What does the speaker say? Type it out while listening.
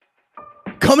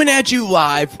Coming at you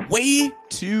live way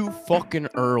too fucking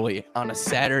early on a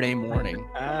Saturday morning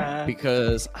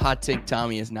because Hot Take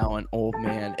Tommy is now an old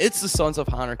man. It's the Sons of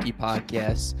Honarchy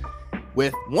podcast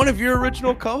with one of your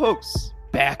original co-hosts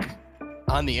back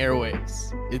on the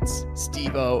airwaves. It's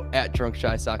Steve-O at Drunk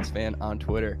Shy Sox Fan on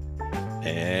Twitter.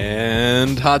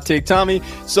 And Hot Take Tommy.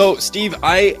 So, Steve,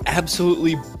 I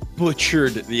absolutely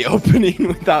butchered the opening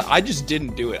without. I just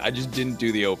didn't do it. I just didn't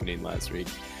do the opening last week.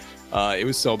 It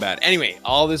was so bad. Anyway,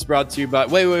 all this brought to you by.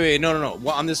 Wait. No.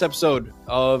 Well, on this episode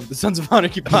of the Sons of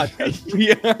Honarchy podcast,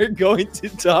 we are going to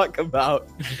talk about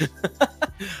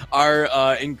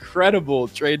our incredible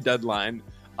trade deadline.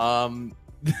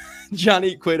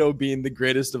 Johnny Cueto being the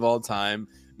greatest of all time.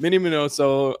 Minnie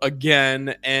Minoso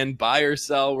again, and buy or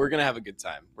sell. We're gonna have a good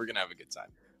time.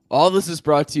 All this is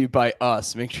brought to you by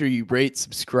us. Make sure you rate,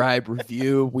 subscribe,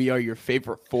 review. We are your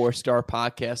favorite 4-star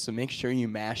podcast, so make sure you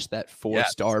mash that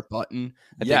 4-star button.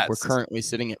 I think we're currently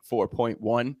sitting at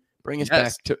 4.1. Bring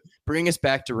us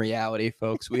back to reality,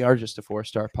 folks. We are just a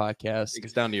 4-star podcast. Take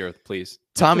us down to earth, please.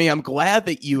 Tommy, I'm glad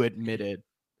that you admitted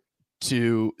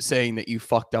to saying that you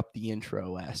fucked up the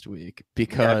intro last week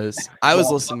because I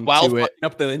was listening to it.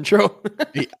 Up the intro,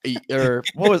 or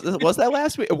what was that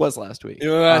last week? It was last week.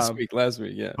 Last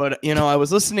week, yeah. But I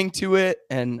was listening to it,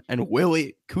 and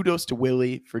Willie, kudos to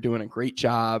Willie for doing a great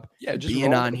job, just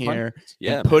being on here,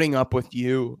 and putting up with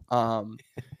you.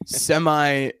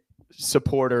 Semi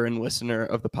supporter and listener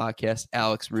of the podcast,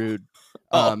 Alex Rude.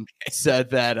 Said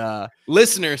that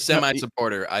listener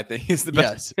semi-supporter, I think is the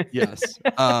best. Yes.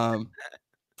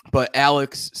 But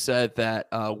Alex said that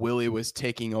Willie was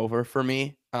taking over for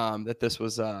me. That this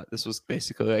was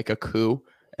basically like a coup,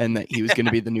 and that he was going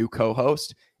to be the new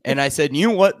co-host. And I said, you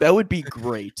know what, that would be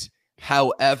great.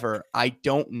 However, I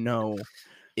don't know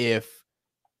if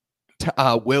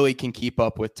Willie can keep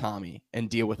up with Tommy and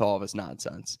deal with all of his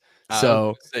nonsense.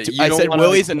 So I said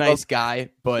Willie's a nice guy,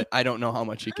 but I don't know how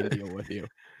much he can deal with you.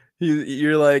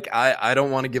 You're like, I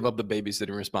don't want to give up the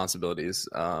babysitting responsibilities.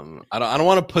 I don't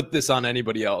want to put this on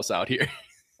anybody else out here.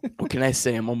 What can I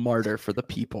say? I'm a martyr for the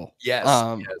people. Yes,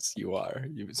 yes, you are.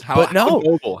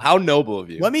 How noble of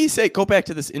you. Let me go back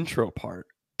to this intro part.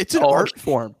 It's an art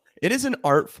form. It is an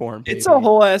art form. Baby. It's a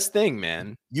whole ass thing,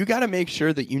 man. You got to make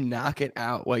sure that you knock it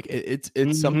out. Like it's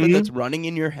something that's running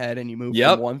in your head, and you move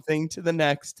from one thing to the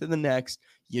next.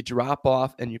 You drop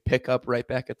off, and you pick up right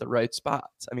back at the right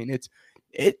spots. I mean,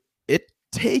 it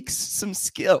takes some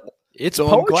skill.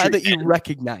 I'm glad that you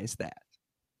recognize that.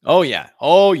 Oh yeah.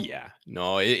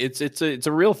 No, it's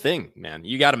a real thing, man.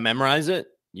 You got to memorize it.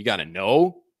 You got to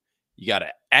know. You got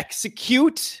to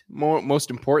execute.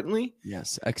 Most importantly,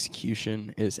 yes,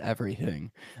 execution is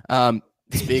everything.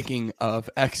 Speaking of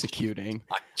executing,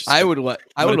 I would like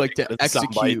to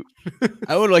execute.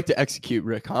 I would like to execute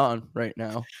Rick Hahn right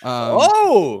now.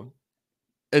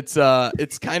 It's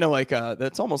kind of like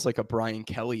that's almost like a Brian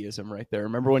Kellyism right there.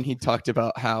 Remember when he talked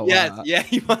about how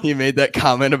he made that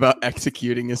comment about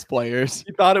executing his players?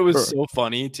 He thought it was so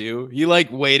funny too. He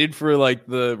waited for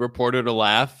the reporter to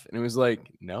laugh, and it was like,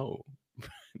 no,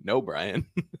 Brian,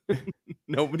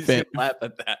 nobody's gonna laugh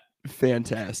at that.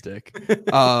 Fantastic.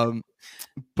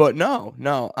 But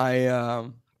no,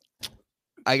 I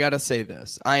gotta say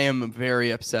this. I am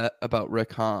very upset about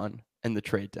Rick Hahn and the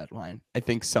trade deadline. I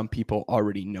think some people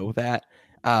already know that.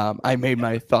 I made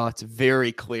my thoughts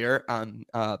very clear on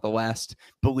the last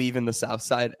Believe in the South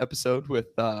Side episode with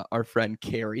our friend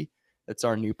Carrie. That's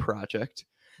our new project.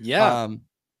 Yeah.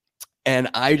 And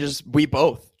we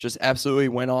both just absolutely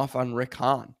went off on Rick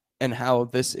Hahn and how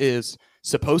this is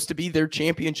supposed to be their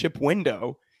championship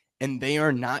window, and they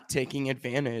are not taking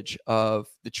advantage of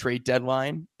the trade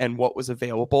deadline and what was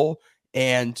available,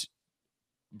 and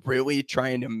really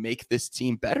trying to make this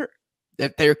team better.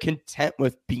 That they're content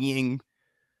with being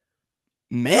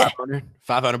meh.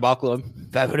 500 ball club.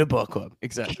 500 ball club.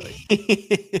 Exactly.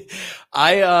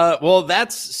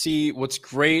 What's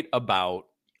great about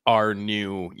our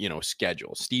new,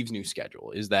 schedule, Steve's new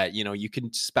schedule, is that, you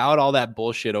can spout all that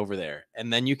bullshit over there,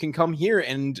 and then you can come here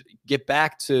and get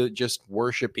back to just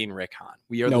worshiping Rick Hahn.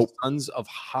 We are the Sons of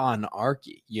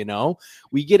Honarchy,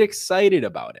 we get excited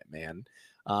about it, man.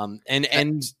 Are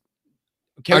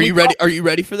you ready? Are you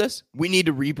ready for this? We need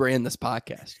to rebrand this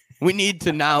podcast. We need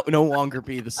to now no longer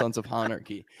be the Sons of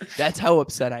Honarchy. That's how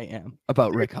upset I am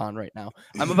about Rick Hahn right now.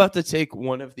 I'm about to take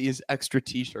one of these extra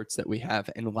t-shirts that we have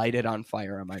and light it on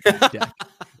fire on my back deck.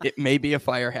 It may be a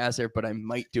fire hazard, but I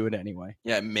might do it anyway.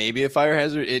 Yeah, maybe a fire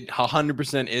hazard. It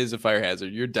 100% is a fire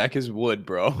hazard. Your deck is wood,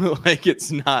 bro.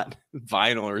 It's not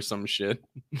vinyl or some shit.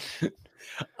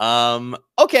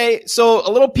 Okay, so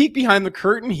a little peek behind the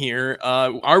curtain here.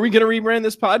 Are we gonna rebrand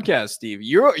this podcast, Steve?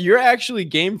 You're actually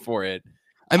game for it.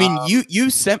 I mean,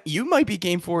 you might be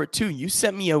game for it too. You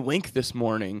sent me a link this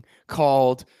morning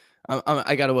called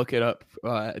I got to look it up,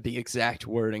 the exact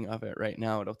wording of it right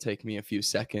now. It'll take me a few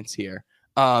seconds here.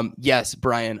 Yes,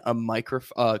 Brian, a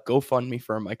GoFundMe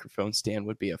for a microphone stand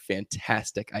would be a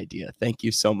fantastic idea. Thank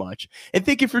you so much. And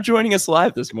thank you for joining us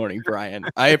live this morning, Brian.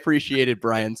 I appreciated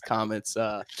Brian's comments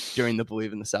during the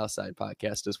Believe in the Southside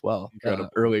podcast as well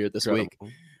earlier this week.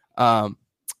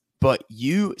 But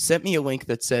you sent me a link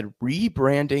that said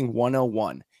rebranding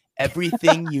 101,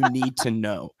 everything you need to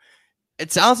know.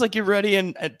 It sounds like you're ready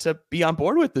and to be on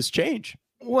board with this change.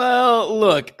 Well,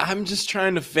 look, I'm just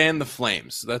trying to fan the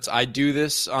flames. I do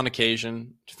this on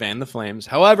occasion, fan the flames.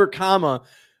 However,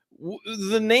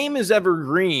 the name is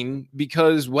evergreen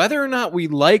because whether or not we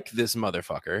like this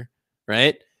motherfucker,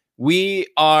 right? We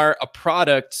are a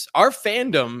product. Our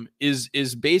fandom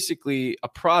is basically a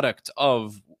product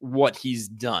of what he's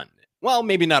done. Well,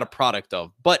 maybe not a product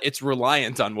of, but it's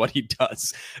reliant on what he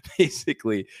does,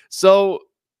 basically. So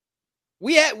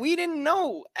we didn't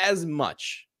know as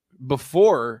much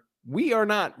before. We are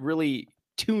not really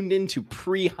tuned into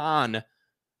pre-Han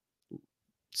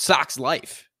Sox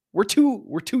life. We're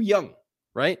too young,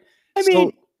 right? I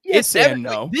mean, yes and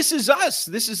no. This is us.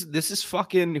 This is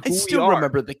fucking who we are. I still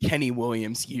remember the Kenny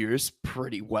Williams years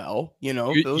pretty well. You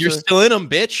know, you're still in them,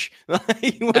 bitch.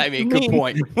 I mean, good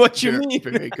point. What you mean?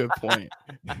 Very good point.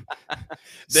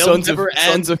 Sons of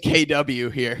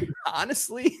KW here.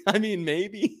 Honestly, I mean,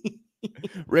 maybe.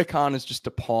 Rick Hahn is just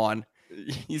a pawn.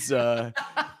 He's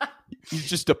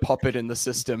just a puppet in the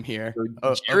system here.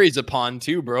 Jerry's a pawn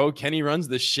too, bro. Kenny runs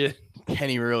this shit.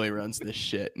 Kenny really runs this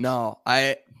shit. No,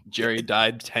 Jerry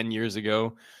died 10 years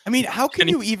ago. I mean, how can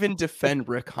you even defend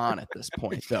Rick Hahn at this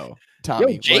point, though,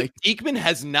 Tommy? Jake Diekman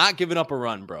has not given up a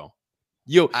run, bro.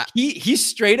 He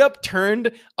straight up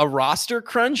turned a roster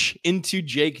crunch into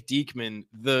Jake Diekman,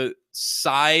 the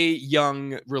Cy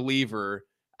Young reliever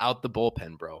out the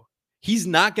bullpen, bro. He's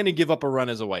not going to give up a run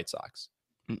as a White Sox.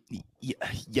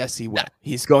 Yes, he will.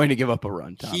 He's going to give up a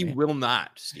run, Tommy. He will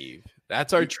not, Steve.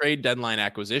 That's our trade deadline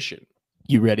acquisition.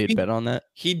 You ready to bet on that?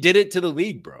 He did it to the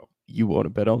league, bro. You want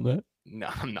to bet on that? No,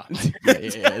 I'm not.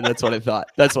 Yeah, that's what I thought.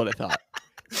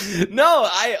 No,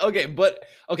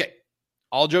 okay.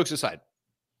 All jokes aside,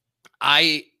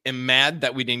 I am mad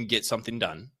that we didn't get something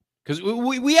done because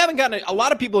we haven't gotten a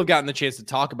lot of people have gotten the chance to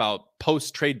talk about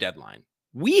post trade deadline.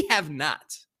 We have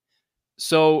not.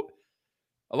 So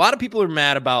a lot of people are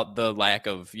mad about the lack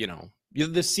of,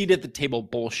 the seat at the table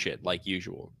bullshit like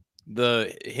usual.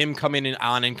 Him coming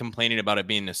on and complaining about it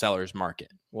being a seller's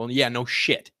market. Well, yeah, no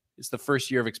shit. It's the first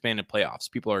year of expanded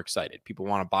playoffs. People are excited. People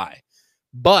want to buy.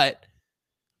 But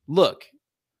look,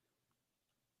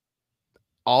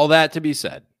 all that to be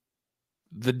said,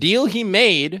 the deal he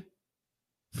made,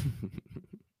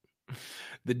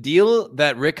 the deal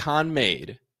that Rick Hahn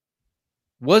made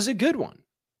was a good one.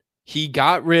 He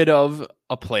got rid of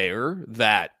a player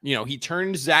that, he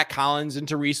turned Zach Collins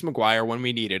into Reese McGuire when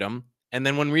we needed him. And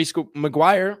then when Reese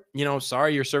McGuire,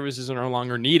 sorry, your services are no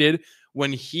longer needed.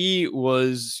 When he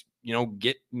was,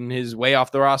 getting his way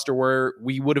off the roster where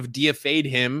we would have DFA'd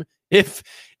him if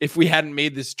we hadn't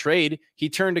made this trade, he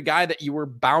turned a guy that you were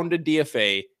bound to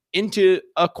DFA into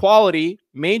a quality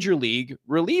major league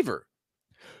reliever.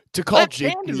 To call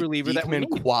Jake Diekman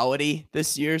quality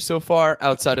this year so far,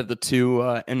 outside of the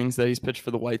 2 innings that he's pitched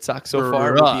for the White Sox so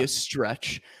far, would be a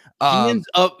stretch. He ends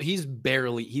up, he's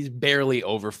barely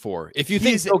over 4. If you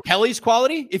think Joe Kelly's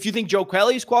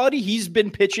quality, he's been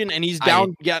pitching and he's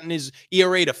gotten his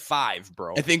ERA to 5,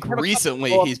 bro. I think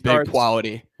recently he's been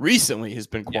quality.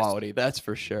 That's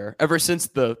for sure. Ever since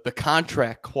the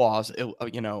contract clause,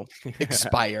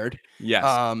 expired.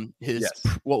 Yes.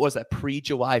 What was that,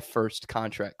 pre-July 1st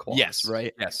contract clause? Yes.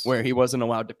 Right. Yes. Where he wasn't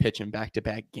allowed to pitch in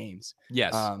back-to-back games.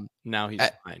 Yes. Now he's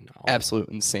fine. Absolute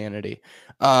insanity.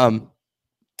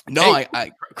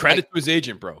 Credit to his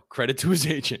agent, bro. Credit to his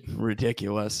agent.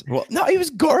 Ridiculous. Well, no, he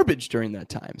was garbage during that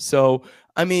time. So,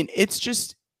 I mean,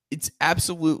 it's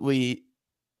absolutely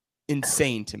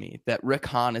insane to me that Rick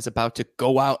Hahn is about to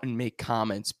go out and make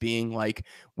comments being like,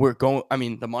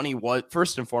 the money was,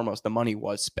 first and foremost, the money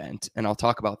was spent. And I'll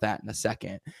talk about that in a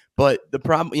second. But the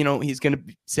problem, he's going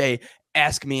to say,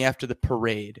 ask me after the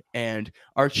parade, and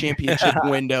our championship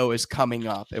window is coming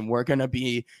up, and we're going to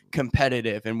be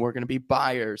competitive, and we're going to be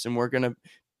buyers, and we're going to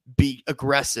be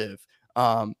aggressive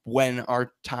when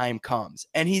our time comes.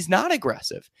 And he's not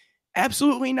aggressive.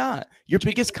 Absolutely not. Your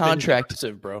biggest contract,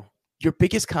 bro. Your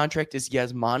biggest contract is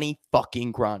Yasmani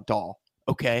fucking Grandal.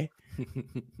 Okay.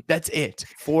 That's it.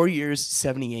 4 years,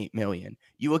 78 million.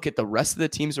 You look at the rest of the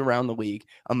teams around the league,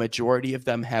 a majority of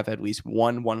them have at least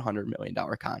one $100 million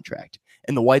contract.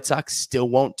 And the White Sox still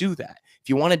won't do that. If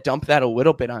you want to dump that a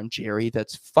little bit on Jerry,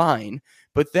 that's fine.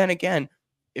 But then again,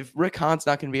 if Rick Hahn's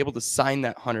not going to be able to sign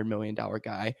that $100 million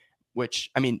guy, which,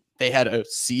 I mean, they had a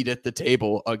seat at the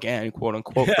table again, quote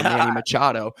unquote, for Manny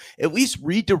Machado, at least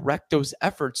redirect those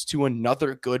efforts to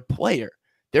another good player.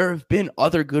 There have been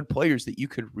other good players that you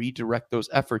could redirect those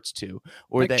efforts to.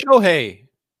 Or like that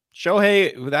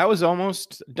Shohei, that was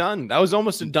almost done. That was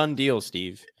almost a done deal,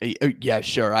 Steve. Yeah,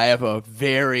 sure. I have a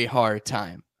very hard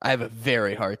time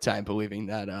believing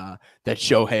that that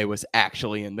Shohei was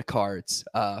actually in the cards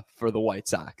for the White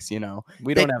Sox. You know,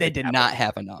 they did not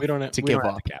have enough to give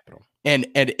up capital. And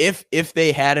if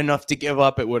they had enough to give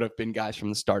up, it would have been guys from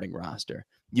the starting roster.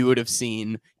 You would have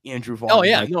seen Andrew Vaughn. Oh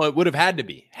yeah, no, it would have had to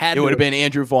be. It would have been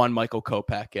Andrew Vaughn, Michael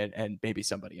Kopech, and maybe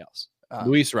somebody else.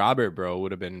 Luis Robert, bro,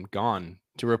 would have been gone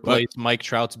to replace Mike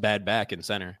Trout's bad back in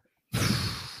center.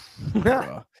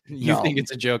 You think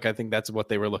it's a joke? I think that's what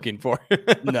they were looking for.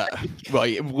 No, well,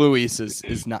 Luis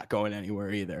is not going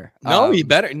anywhere either. No,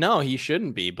 he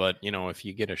shouldn't be. But you know, if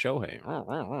you get a Shohei,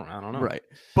 I don't know. Right.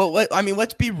 But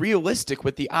let's be realistic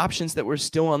with the options that were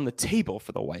still on the table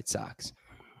for the White Sox.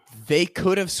 They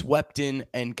could have swept in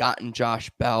and gotten Josh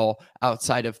Bell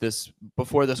outside of this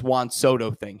before this Juan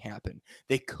Soto thing happened.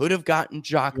 They could have gotten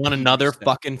Jock. Want another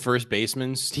fucking first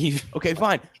baseman, Steve? Okay,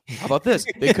 fine. How about this?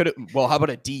 They could have. Well, how about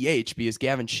a DH? Because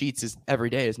Gavin Sheets every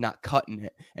day is not cutting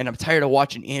it, and I'm tired of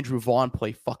watching Andrew Vaughn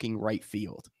play fucking right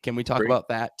field. Can we talk about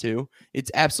that too?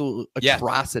 It's absolute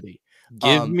atrocity.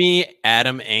 Give me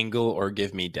Adam Engel or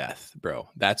give me death, bro.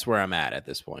 That's where I'm at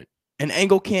this point. And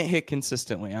Engel can't hit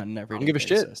consistently on every. Don't give a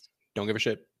shit. Don't give a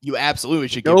shit. You absolutely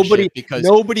should give a shit because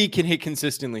nobody can hit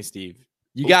consistently, Steve.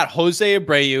 You got Jose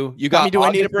Abreu. You got. Do I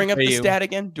need to bring up the stat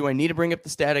again? Do I need to bring up the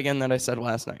stat again that I said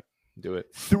last night? Do it.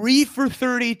 3 for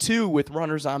 32 with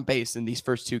runners on base in these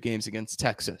first 2 games against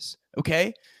Texas.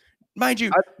 Okay, mind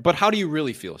you. But how do you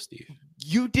really feel, Steve?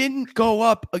 You didn't go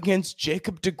up against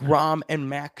Jacob deGrom and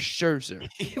Max Scherzer,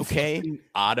 okay?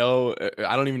 Otto,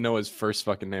 I don't even know his first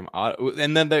fucking name. Otto,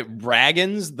 and then the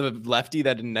Raggins, the lefty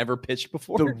that had never pitched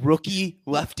before. The rookie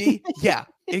lefty? Yeah,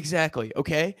 exactly,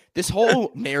 okay? This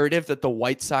whole narrative that the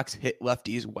White Sox hit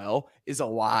lefties well is a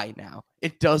lie now.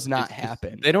 It does not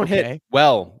happen. They don't hit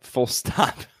well, full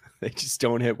stop. They just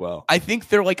don't hit well. I think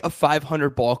they're like a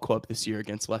 500 ball club this year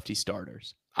against lefty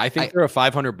starters. I think they're a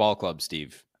 500 ball club,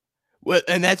 Steve. Well,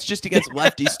 and that's just against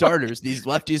lefty starters. These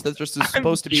lefties that are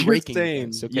supposed to be raking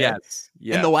against, okay? Yes.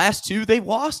 And the last 2 they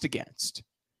lost against.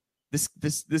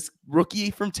 This rookie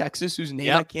from Texas whose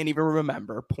name I can't even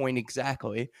remember, point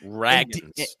exactly.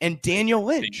 Raggins. And Daniel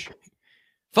Lynch.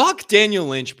 Fuck Daniel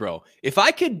Lynch, bro.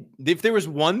 If there was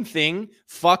one thing,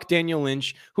 fuck Daniel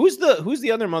Lynch. Who's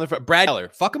the other motherfucker? Brad Keller.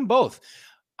 Fuck them both.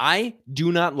 I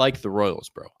do not like the Royals,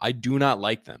 bro. I do not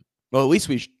like them. Well, at least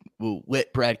we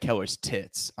lit Brad Keller's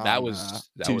tits. That was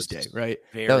Tuesday, right?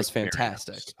 Very, that was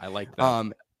fantastic. Nice. I like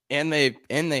that. And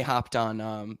they hopped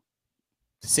on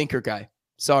sinker guy.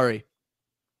 Sorry,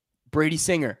 Brady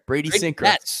Singer.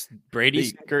 Yes, Brady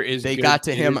Singer is. They got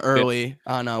to him early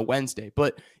on Wednesday,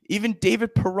 but even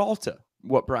David Peralta,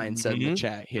 what Brian said in the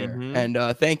chat here, and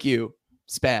thank you,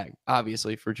 Spag,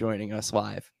 obviously for joining us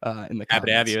live in the comments. Happy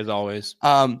to have you as always.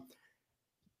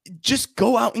 Just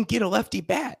go out and get a lefty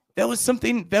bat. That was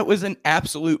something that was an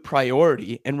absolute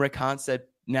priority. And Rick Hahn said,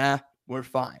 nah, we're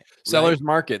fine. Sellers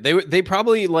market. They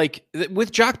probably like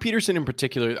with Jock Peterson in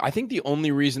particular. I think the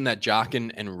only reason that Jock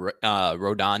and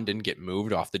Rodon didn't get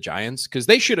moved off the Giants because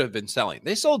they should have been selling.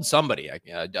 They sold somebody,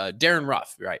 Darren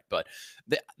Ruff, right? But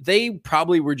they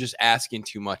probably were just asking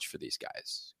too much for these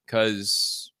guys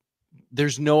because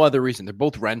there's no other reason. They're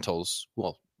both rentals.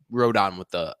 Well, Rodon with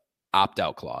the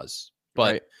opt-out clause,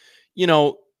 but you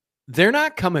know they're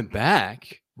not coming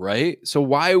back. Right. So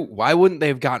why wouldn't they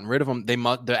have gotten rid of them?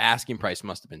 The asking price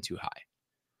must have been too high.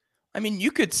 I mean, you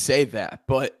could say that,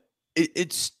 but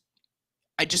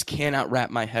I just cannot wrap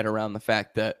my head around the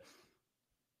fact that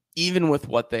even with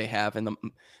what they have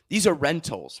these are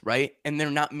rentals, right? And they're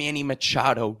not Manny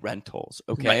Machado rentals.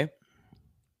 Okay. Right.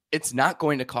 It's not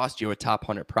going to cost you a top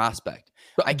 100 prospect.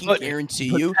 I can guarantee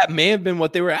you that may have been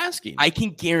what they were asking. I can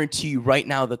guarantee you right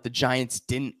now that the Giants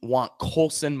didn't want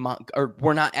Colson or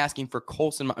we're not asking for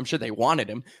Colson. I'm sure they wanted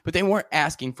him, but they weren't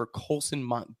asking for Colson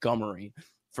Montgomery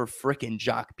for frickin'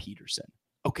 Jock Peterson.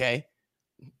 Okay.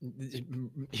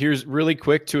 Here's really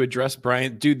quick to address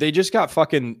Brian. Dude, they just got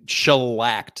fucking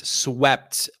shellacked,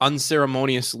 swept,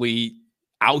 unceremoniously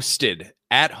ousted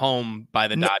at home by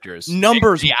the Dodgers.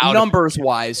 Numbers They're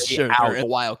wise, sure, out. they're in a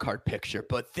wild card picture,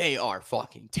 but they are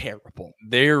fucking terrible.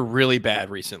 They're really bad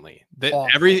recently.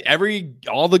 Awful.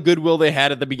 All the goodwill they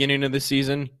had at the beginning of the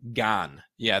season, gone.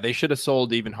 Yeah, they should have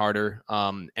sold even harder.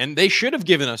 And they should have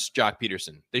given us Jock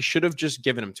Peterson. They should have just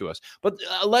given him to us. But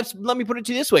let me put it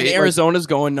to you this way: And Arizona's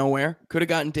going nowhere. Could have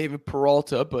gotten David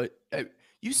Peralta, but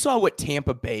you saw what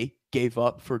Tampa Bay gave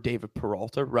up for David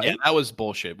Peralta, right? Yeah, that was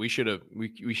bullshit. We should have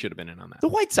been in on that. The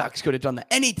White Sox could have done that.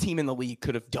 Any team in the league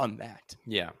could have done that.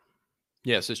 Yeah.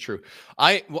 Yes, it's true.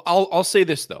 I'll say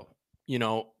this though. You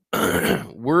know,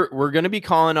 we're going to be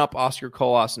calling up Oscar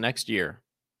Colas next year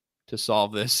to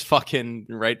solve this fucking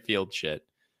right field shit.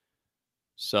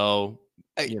 So,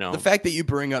 you know, the fact that you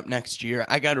bring up next year,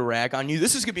 I got to rag on you.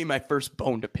 This is going to be my first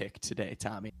bone to pick today,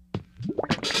 Tommy.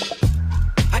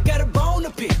 I got a bone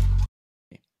to pick.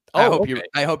 I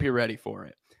hope you're ready for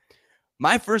it.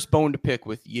 My first bone to pick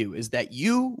with you is that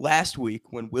you last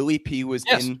week when Willie P was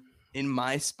in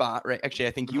my spot, right? Actually,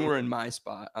 I think you were in my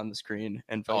spot on the screen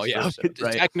and vice versa,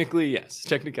 right? Technically, yes.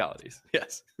 Technicalities.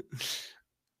 Yes.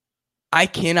 I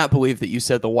cannot believe that you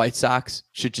said the White Sox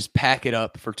should just pack it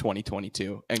up for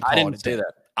 2022 and call I didn't it a say day.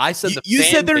 that. I said you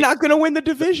said they're not going to win the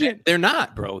division. They're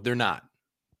not, bro. They're not.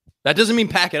 That doesn't mean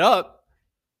pack it up.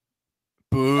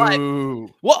 Boo.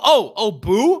 Well,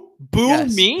 boo? Boo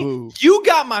Yes, me? boo. You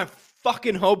got my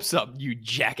fucking hopes up, you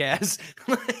jackass.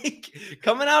 Like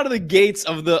coming out of the gates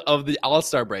of the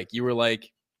All-Star break, you were like,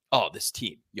 oh, this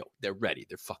team, yo, they're ready.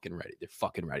 They're fucking ready. They're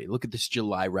fucking ready. Look at this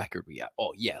July record we got.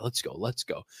 Oh, yeah, let's go. Let's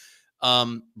go.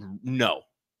 No,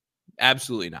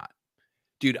 absolutely not.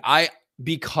 Dude,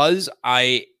 because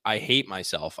I hate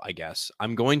myself, I guess.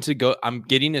 I'm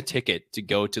getting a ticket to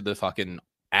go to the fucking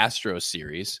Astros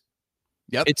series.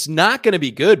 Yep. It's not going to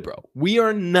be good, bro. We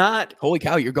are not. Holy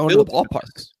cow, you're going to the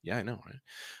ballpark. Yeah, I know.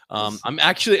 Right? I'm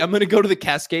going to go to the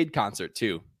Cascade concert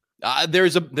too.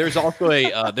 There's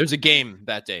also there's a game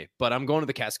that day, but I'm going to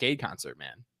the Cascade concert,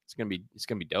 man. It's going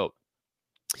to be dope.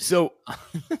 So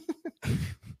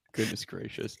goodness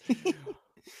gracious.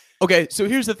 Okay, so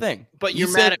here's the thing. But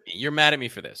you're mad at me. You're mad at me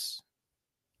for this.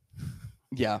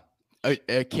 Yeah.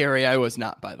 Carrie, I was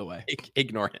not, by the way.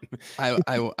 Ignore him.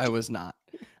 I was not.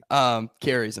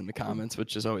 Carrie's in the comments,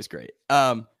 which is always great.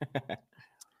 The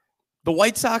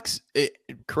White Sox,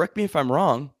 correct me if I'm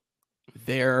wrong,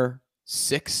 they're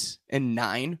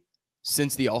 6-9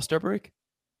 since the All-Star break.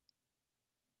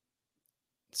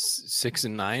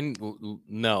 6-9?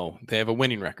 No, they have a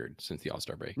winning record since the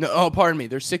All-Star break. No, oh, pardon me.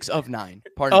 They're 6 of 9.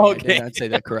 Pardon me. I did not say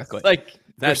that correctly. Like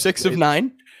they're 6 of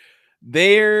 9.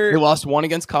 They lost one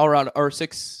against Colorado, or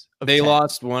 6 of They 10.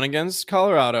 lost one against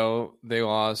Colorado. They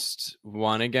lost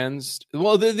one against.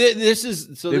 Well,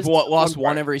 they've lost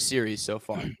one every series so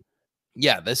far.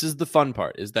 Yeah, this is the fun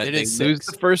part: is that they lose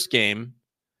the first game,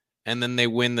 and then they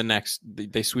win the next.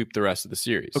 They sweep the rest of the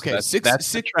series. Okay, that's six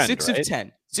the trend, right? of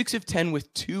 10. 6 of 10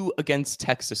 with 2 against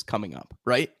Texas coming up,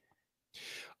 right?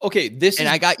 Okay,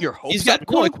 I got your hopes. He's got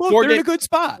quote unquote, they're in a good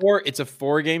spot. It's a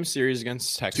 4-game series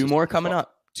against Texas. 2 more coming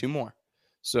up. 2 more.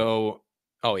 So,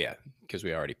 oh yeah, because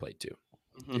we already played 2.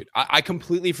 Mm-hmm. Dude, I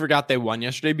completely forgot they won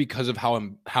yesterday because of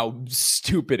how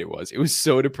stupid it was. It was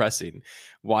so depressing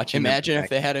watching. Imagine if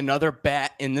they had another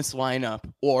bat in this lineup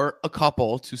or a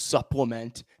couple to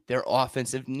supplement their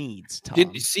offensive needs.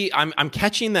 Tom. I'm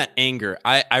catching that anger.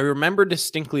 I remember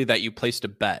distinctly that you placed a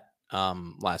bet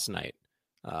last night.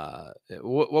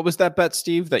 What was that bet,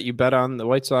 Steve? That you bet on the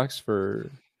White Sox for?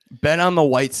 Bet on the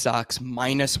White Sox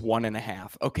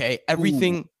 -1.5. Okay,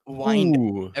 everything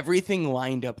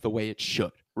lined up the way it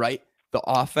should. Right, the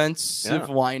offensive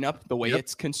lineup, the way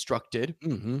it's constructed,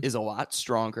 is a lot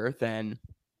stronger than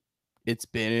it's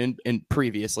been in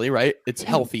previously. Right, it's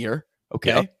healthier.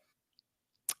 Okay, Yep.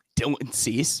 Dylan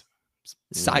Cease,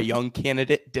 Cy Young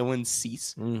candidate Dylan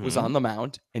Cease was on the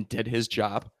mound and did his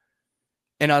job.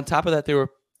 And on top of that, they were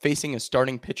facing a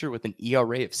starting pitcher with an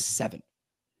ERA of 7.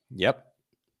 Yep.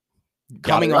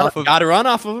 Got a run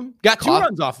off of him. Got 2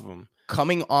 runs off of him.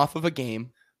 Coming off of a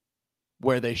game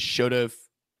where they should have,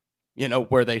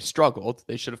 where they struggled,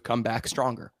 they should have come back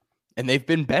stronger. And they've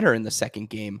been better in the second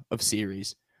game of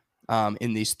series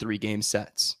in these 3-game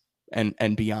sets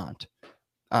and beyond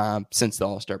since the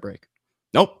All-Star break.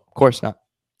 Nope, of course not.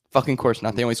 Fucking course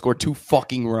not. They only scored 2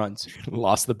 fucking runs.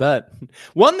 Lost the bet.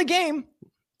 Won the game.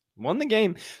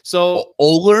 So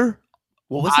Oler,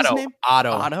 what was his name?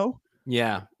 Otto.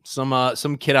 Yeah,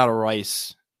 some kid out of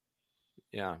Rice.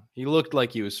 Yeah, he looked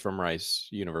like he was from Rice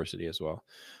University as well.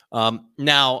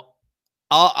 Now,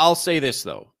 I'll say this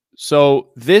though. So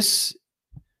this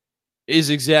is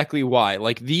exactly why,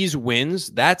 like these wins.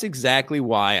 That's exactly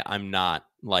why I'm not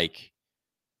like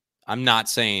I'm not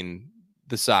saying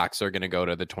the Sox are going to go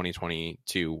to the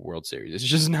 2022 World Series. It's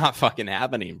just not fucking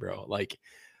happening, bro. Like,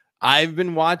 we've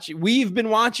been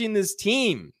watching this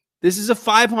team. This is a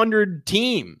 500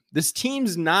 team. This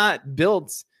team's not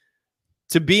built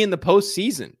to be in the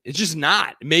postseason. It's just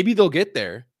not. Maybe they'll get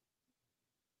there.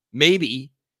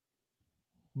 Maybe.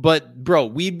 But, bro,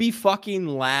 we'd be fucking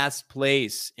last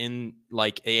place in,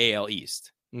 like, AL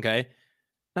East. Okay?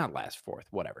 Not last, fourth,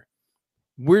 whatever.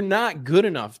 We're not good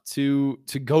enough to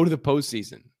go to the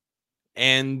postseason.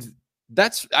 And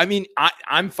that's, I mean,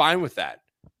 I'm fine with that.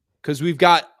 Because we've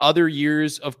got other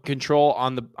years of control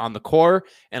on the core,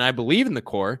 and I believe in the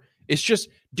core. It's just,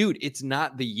 dude, it's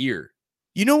not the year.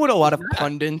 You know what a lot of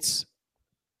pundits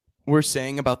were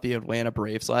saying about the Atlanta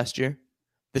Braves last year?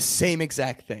 The same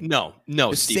exact thing. No,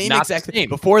 the Steve, same not exact the thing same.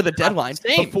 before the deadline.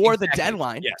 Before the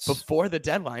deadline. Yes. Before the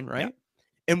deadline, right?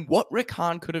 Yeah. And what Rick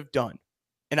Hahn could have done.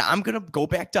 And I'm gonna go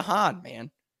back to Hahn,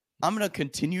 man. I'm gonna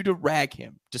continue to rag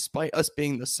him, despite us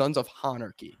being the sons of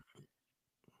Hanarchy.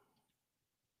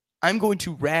 I'm going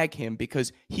to rag him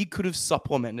because he could have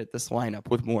supplemented this lineup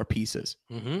with more pieces.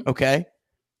 Mm-hmm. Okay?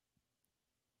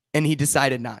 And he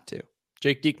decided not to.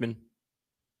 Jake Diekman.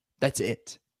 That's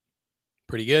it.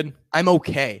 Pretty good. I'm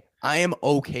okay. I am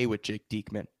okay with Jake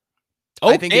Diekman.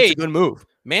 Okay. I think it's a good move.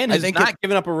 Man has not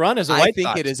given up a run as a White Sox.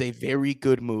 I think it is a very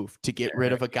good move to get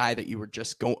rid of a guy that you were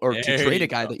just going, or to trade a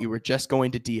guy that you were just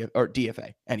going to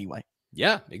DFA anyway.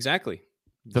 Yeah, exactly.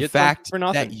 The fact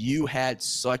that you had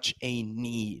such a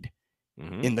need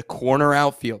in the corner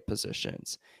outfield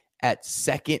positions, at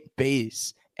second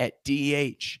base, at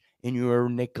DH, and you are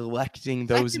neglecting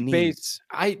those second needs.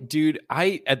 Base,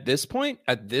 at this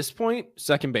point,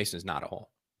 second base is not a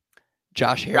hole.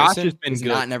 Josh Harrison has been is good.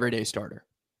 not an everyday starter.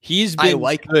 He's been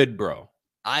good, bro.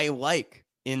 I like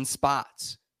in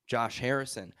spots Josh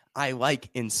Harrison. I like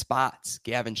in spots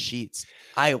Gavin Sheets.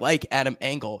 I like Adam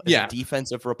Engel as a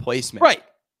defensive replacement. Right.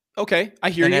 Okay.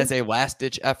 I hear you. And as a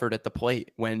last-ditch effort at the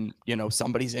plate when,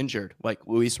 somebody's injured, like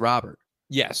Luis Robert.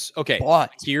 Yes. Okay.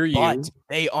 But But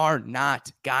they are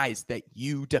not guys that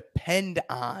you depend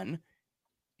on.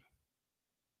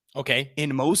 Okay.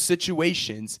 In most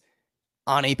situations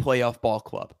on a playoff ball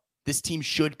club. This team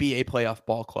should be a playoff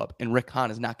ball club, and Rick Hahn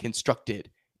has not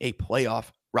constructed a playoff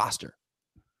roster.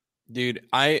 Dude,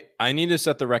 I need to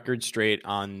set the record straight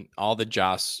on all the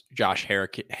Josh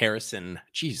Harrison.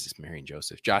 Jesus, Mary and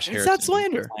Joseph. Josh Harrison. It's not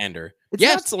slander. It's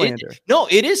not slander. No,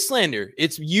 it is slander.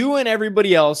 It's you and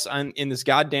everybody else in this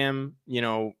goddamn,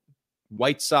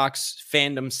 White Sox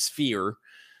fandom sphere.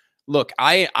 Look,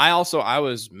 I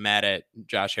was mad at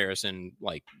Josh Harrison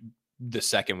like the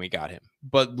second we got him.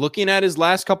 But looking at his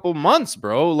last couple months,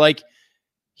 bro, like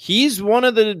he's one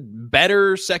of the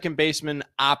better second baseman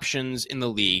options in the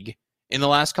league in the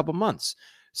last couple months.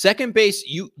 Second base,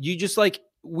 you just like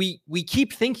we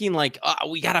keep thinking like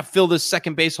we got to fill this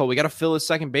second base hole. We got to fill this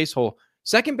second base hole.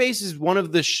 Second base is one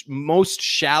of the most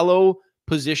shallow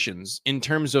positions in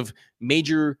terms of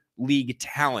major league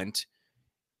talent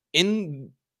in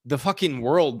the fucking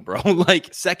world, bro.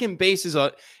 Like second base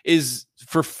is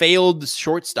for failed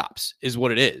shortstops is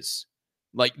what it is.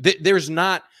 Like there's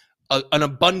not an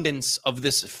abundance of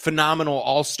this phenomenal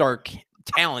all-star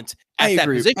talent at that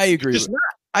position.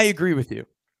 I agree with you.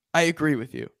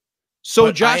 So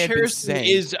but Josh Harrison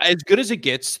is as good as it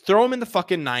gets. Throw him in the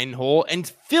fucking 9 hole and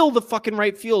fill the fucking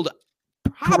right field.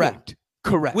 Correct.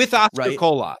 With Oscar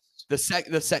Colas. The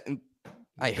second.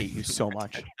 I hate you so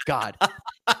much. God.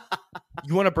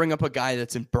 You want to bring up a guy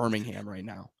that's in Birmingham right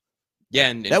now. Yeah.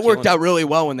 And that worked out really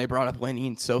well when they brought up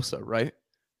Lenyn Sosa, right?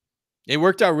 It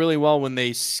worked out really well when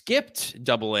they skipped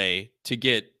AA to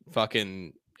get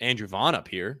fucking Andrew Vaughn up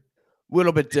here. A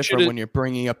little bit different when you're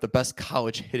bringing up the best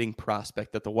college hitting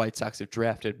prospect that the White Sox have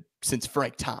drafted since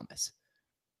Frank Thomas.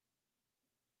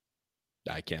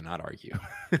 I cannot argue.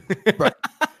 Right.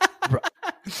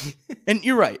 And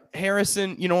you're right.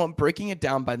 Harrison, I'm breaking it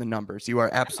down by the numbers. You are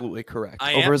absolutely correct.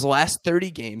 Over his last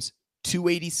 30 games,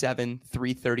 287,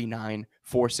 339,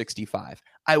 465.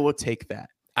 I will take that.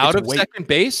 Out of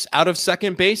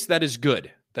second base, that is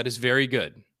good. That is very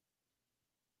good.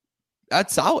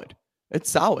 That's solid. It's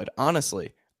solid,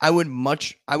 honestly. I would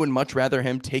much rather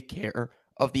him take care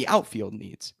of the outfield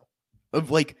needs.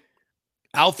 Of like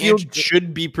outfield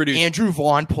should be produced. Andrew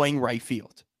Vaughn playing right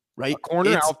field. Right? A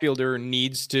corner outfielder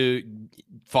needs to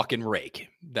fucking rake.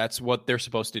 That's what they're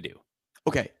supposed to do.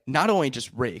 Okay, not only just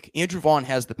rake. Andrew Vaughn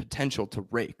has the potential to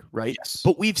rake, right? Yes.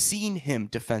 But we've seen him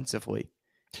defensively.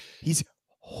 He's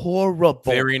horrible.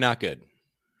 Very not good.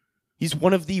 He's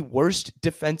one of the worst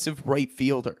defensive right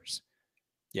fielders.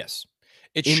 Yes.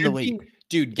 It in should the league.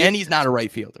 Dude. And he's not a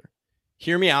right fielder.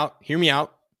 Hear me out.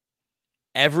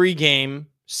 every game,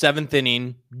 7th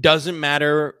inning, doesn't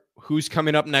matter who's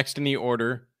coming up next in the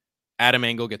order, Adam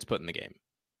Engel gets put in the game.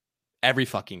 Every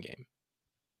fucking game.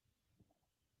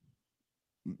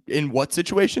 In what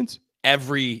situations?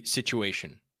 Every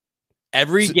situation.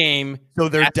 Every game. So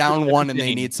they're after down the 1 and they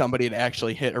inning. need somebody to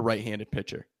actually hit a right-handed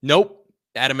pitcher. Nope.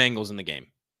 Adam Engel's in the game.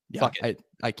 Yeah, Fuck it.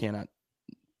 I cannot.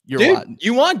 You're Dude, lying.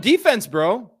 you want defense,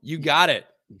 bro. You got it.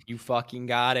 You fucking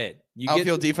got it. You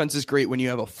Outfield defense is great when you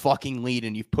have a fucking lead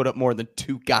and you've put up more than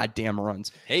 2 goddamn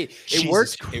runs. Hey, Jesus it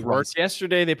worked. It Christ. worked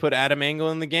yesterday. They put Adam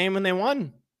Engel in the game and they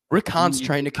won. Rick Hahn's He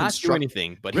trying to did not do construct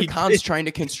anything, but Rick he Hahn's did. trying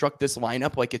to construct this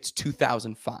lineup like it's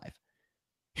 2005.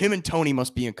 Him and Tony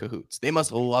must be in cahoots. They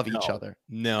must love each No. other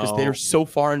No, because they're so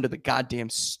far into the goddamn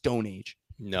Stone Age.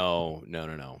 no.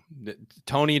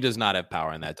 Tony does not have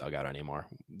power in that dugout anymore.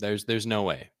 There's no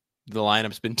way. The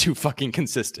lineup's been too fucking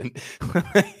consistent.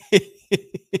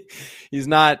 He's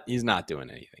not doing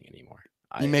anything anymore.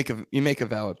 You make a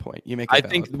valid point. I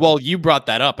think, well, you brought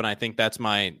that up, and I think that's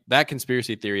that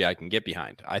conspiracy theory I can get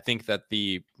behind. I think that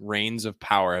the reins of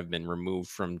power have been removed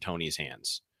from Tony's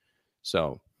hands.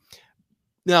 So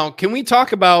now, can we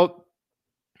talk about?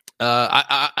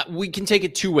 We can take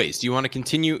it 2 ways. Do you want to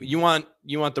continue? You want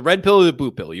the red pill or the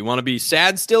blue pill? You want to be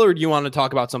sad still, or do you want to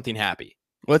talk about something happy?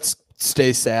 Let's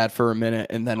stay sad for a minute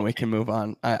and then we can move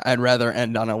on. I'd rather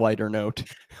end on a lighter note.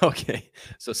 Okay,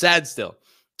 so sad still.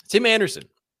 Tim Anderson,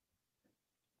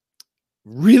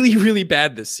 really, really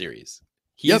bad this series.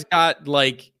 He's got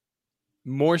like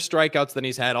more strikeouts than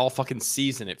he's had all fucking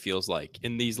season, it feels like,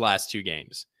 in these last 2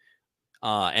 games.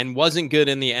 And wasn't good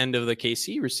in the end of the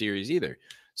KC series either.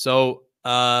 So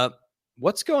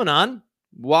what's going on?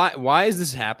 Why is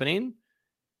this happening?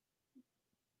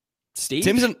 Steve?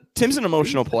 Tim's an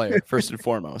emotional player, first and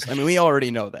foremost. I mean, we already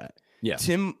know that. Yeah.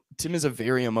 Tim is a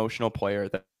very emotional player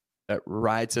that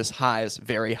rides his highs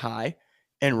very high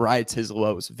and rides his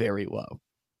lows very low.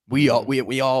 We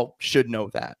all should know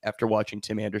that after watching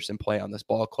Tim Anderson play on this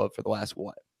ball club for the last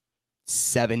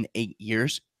 7-8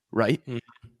 years, right?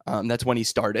 Mm-hmm. That's when he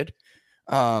started.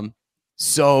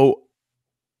 So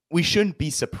we shouldn't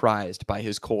be surprised by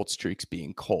his cold streaks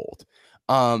being cold.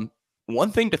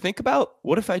 One thing to think about,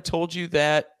 what if I told you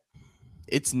that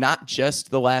it's not just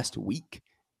the last week?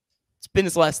 It's been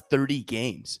his last 30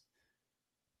 games.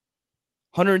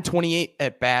 128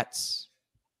 at-bats,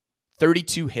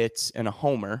 32 and and a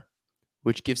homer,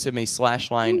 which gives him a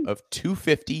slash line of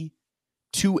 250,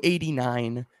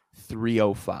 289,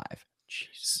 305.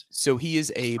 Jeez. So he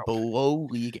is a below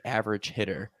league average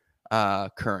hitter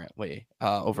currently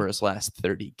over his last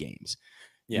 30 games.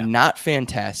 Yeah. Not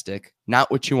fantastic. Not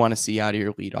what you want to see out of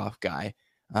your leadoff guy.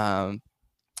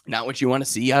 Not what you want to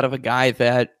see out of a guy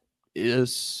that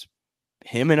is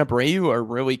him and Abreu are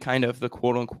really kind of the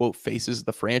quote unquote faces of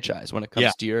the franchise when it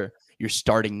comes to your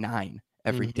starting 9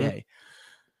 every day.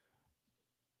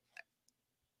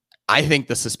 I think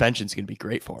the suspension is going to be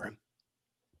great for him.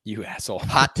 You asshole.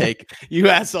 Hot take. You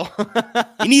asshole.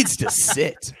 He needs to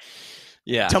sit.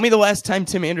 Yeah. Tell me the last time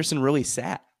Tim Anderson really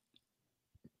sat.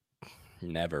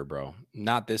 Never, bro.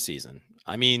 Not this season.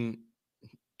 I mean,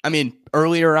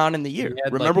 earlier on in the year.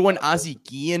 Remember when Ozzie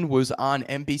Guillen was on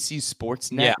NBC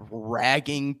Sportsnet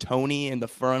ragging Tony in the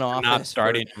front office not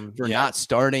starting for not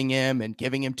starting him and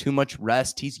giving him too much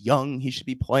rest? He's young. He should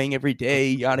be playing every day,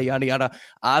 yada, yada, yada.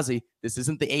 Ozzie, this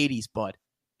isn't the 80s, bud.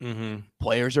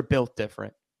 Players are built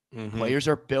different. Players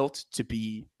are built to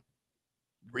be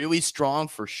really strong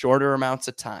for shorter amounts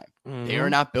of time. They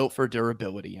are not built for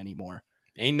durability anymore.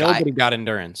 Ain't nobody got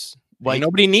endurance. Like,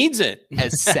 nobody needs it.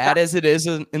 As sad as it is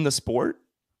in the sport,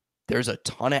 there's a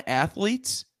ton of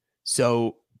athletes.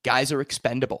 So guys are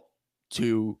expendable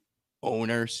to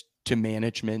owners, to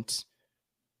management,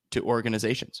 to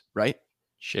organizations, right?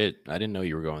 Shit, I didn't know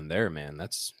you were going there, man.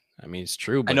 It's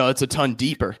true. But I know it's a ton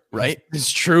deeper, right?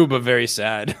 It's true, but very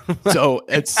sad. So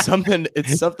it's something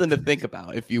to think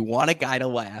about. If you want a guy to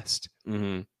last,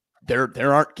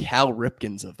 there aren't Cal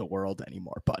Ripkins of the world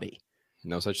anymore, buddy.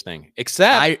 No such thing.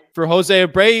 Except for Jose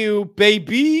Abreu,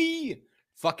 baby.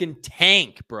 Fucking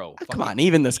tank, bro. Come on.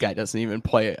 Even this guy doesn't even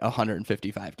play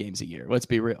 155 games a year. Let's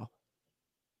be real.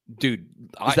 Dude.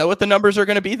 Is that what the numbers are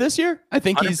going to be this year? I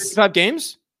think 155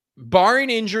 games?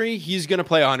 Barring injury, he's going to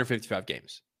play 155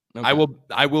 games. Okay.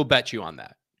 I will bet you on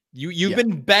that. You've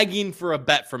been begging for a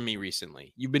bet from me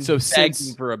recently. You've been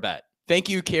begging for a bet. Thank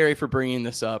you, Carrie, for bringing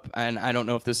this up. And I don't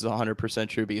know if this is 100%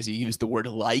 true because he used the word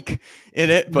like in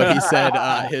it, but he said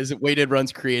his weighted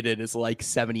runs created is like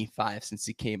 75 since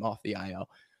he came off the IL.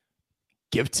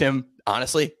 Give Tim,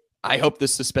 honestly, I hope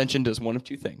this suspension does one of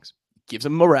 2 things. Gives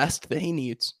him a rest that he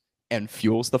needs and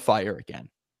fuels the fire again.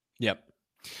 Yep.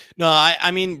 No,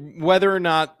 I mean, whether or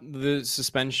not the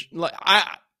suspension, like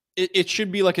it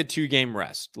should be like a 2-game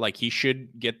rest. Like he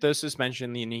should get the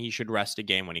suspension and he should rest a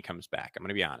game when he comes back. I'm going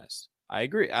to be honest. I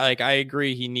agree. I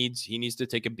agree. He needs to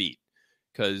take a beat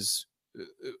because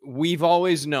we've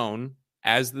always known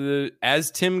as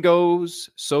Tim goes,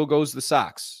 so goes the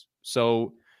Sox.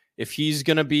 So if he's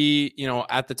going to be,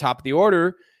 at the top of the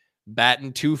order,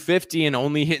 batting 250 and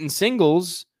only hitting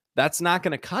singles, that's not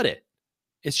going to cut it.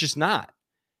 It's just not.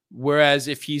 Whereas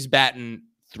if he's batting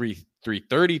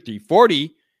 330,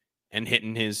 340 and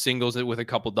hitting his singles with a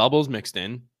couple doubles mixed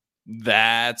in,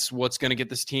 that's what's going to get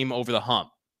this team over the hump.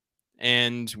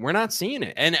 And we're not seeing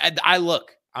it. And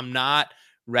I'm not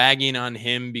ragging on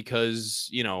him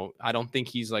because, I don't think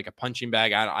he's like a punching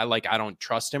bag. I don't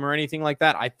trust him or anything like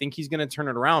that. I think he's going to turn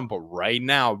it around. But right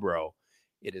now, bro,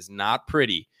 it is not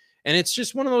pretty. And it's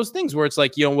just one of those things where it's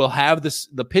like, we'll have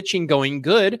the pitching going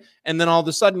good. And then all of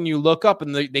a sudden you look up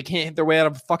and they can't hit their way out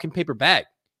of a fucking paper bag.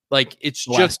 Like it's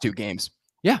The just last 2 games.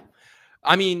 Yeah.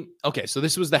 I mean, okay, so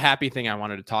this was the happy thing I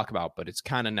wanted to talk about, but it's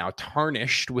kind of now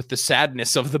tarnished with the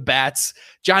sadness of the bats.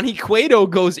 Johnny Cueto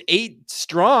goes 8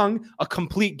 strong, a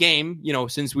complete game,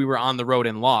 since we were on the road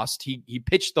and lost. He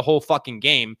pitched the whole fucking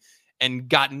game and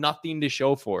got nothing to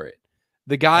show for it.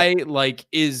 The guy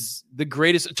is the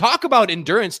greatest. Talk about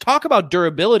endurance. Talk about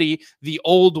durability. The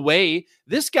old way.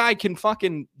 This guy can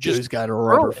fucking just. He's got a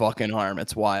rubber fucking arm.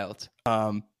 It's wild.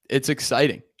 It's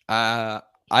exciting. And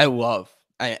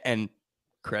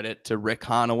credit to Rick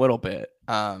Hahn a little bit.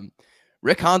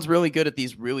 Rick Hahn's really good at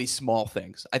these really small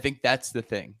things. I think that's the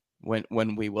thing.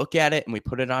 When we look at it and we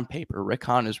put it on paper, Rick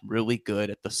Hahn is really good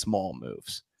at the small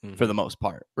moves for the most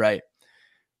part, right?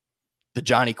 The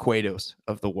Johnny Cuetos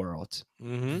of the world,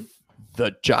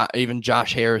 even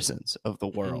Josh Harrisons of the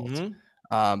world.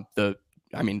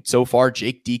 So far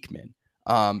Jake Diekman.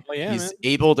 He's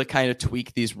able to kind of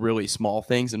tweak these really small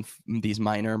things and these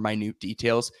minute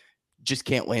details. Just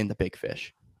can't land the big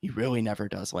fish. He really never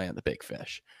does land the big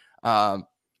fish.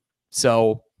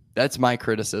 So that's my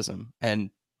criticism.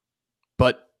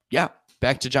 But yeah,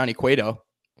 back to Johnny Cueto.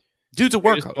 Dude's a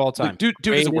workhorse. All time. Dude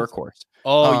is a workhorse.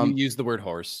 Oh, you used the word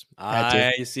horse.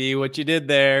 I see what you did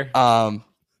there. I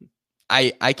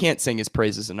can't sing his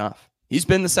praises enough. He's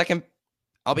been the second.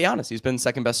 I'll be honest. He's been the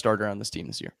second best starter on this team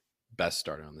this year. Best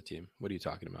starter on the team. What are you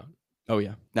talking about? Oh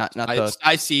yeah, not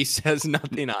I see says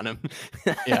nothing on him.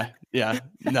 yeah.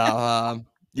 No,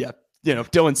 yeah.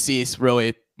 Dylan Cease,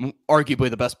 really arguably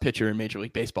the best pitcher in Major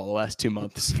League Baseball the last 2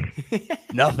 months.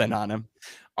 Nothing on him.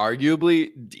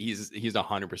 Arguably, he's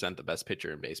 100% the best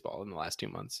pitcher in baseball in the last 2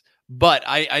 months. But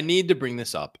I need to bring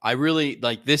this up. I really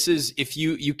this is, if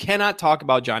you cannot talk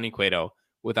about Johnny Cueto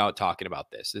without talking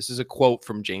about this. This is a quote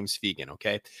from James Fegan.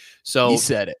 Okay. So he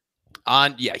said it.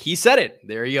 He said it.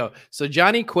 There you go. So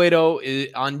Johnny Cueto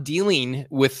is on dealing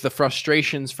with the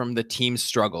frustrations from the team's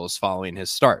struggles following his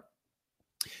start.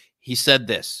 He said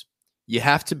this: you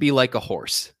have to be like a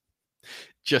horse.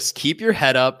 Just keep your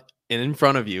head up and in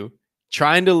front of you,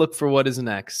 trying to look for what is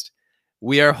next.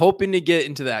 We are hoping to get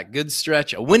into that good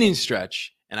stretch, a winning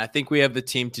stretch, and I think we have the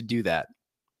team to do that.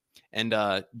 And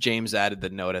James added the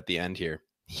note at the end here.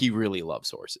 He really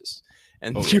loves horses.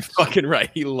 And you're fucking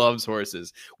right. He loves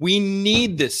horses. We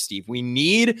need this, Steve. We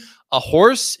need a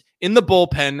horse in the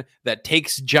bullpen that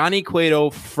takes Johnny Cueto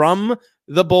from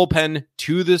the bullpen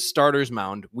to the starter's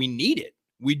mound. We need it.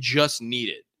 We just need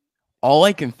it. All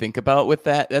I can think about with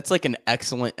that's like an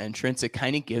excellent entrance. It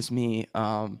kind of gives me,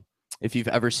 if you've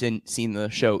ever seen the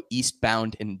show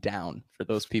Eastbound and Down, for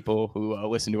those people who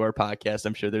listen to our podcast,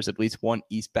 I'm sure there's at least one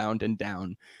Eastbound and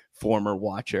Down former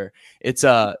watcher. It's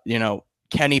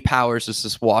Kenny Powers is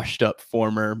this washed up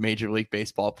former Major League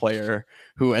Baseball player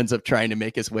who ends up trying to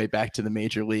make his way back to the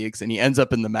major leagues, and he ends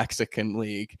up in the Mexican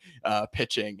League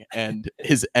pitching. And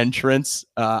his entrance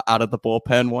out of the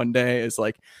bullpen one day is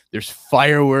like, there's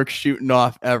fireworks shooting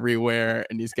off everywhere,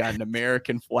 and he's got an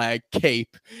American flag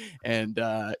cape, and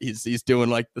he's doing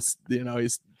like this,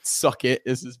 he's suck it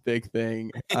is his big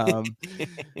thing.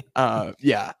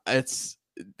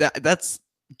 That's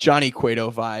Johnny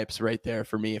Cueto vibes right there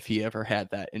for me. If he ever had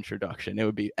that introduction, it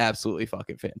would be absolutely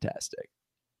fucking fantastic.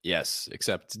 Yes,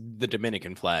 except the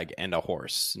Dominican flag and a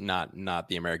horse, not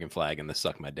the American flag and the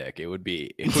suck my dick. It would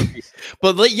be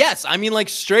but yes, I mean, like,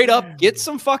 straight up, get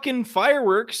some fucking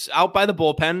fireworks out by the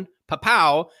bullpen.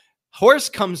 Pow. Horse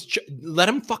comes, let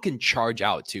him fucking charge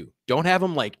out too. Don't have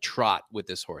him like trot with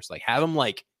this horse. Like, have him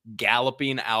like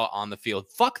galloping out on the field.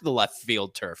 Fuck the left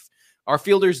field turf. Our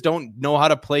fielders don't know how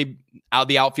to play out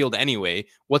the outfield anyway.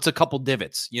 What's a couple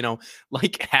divots,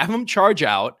 like, have them charge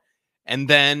out and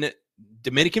then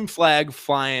Dominican flag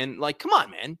flying. Like, come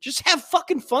on, man, just have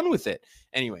fucking fun with it.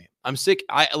 Anyway, I'm sick.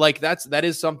 That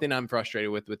is something I'm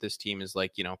frustrated with this team is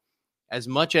like, as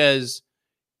much as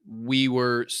we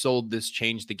were sold this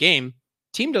change the game,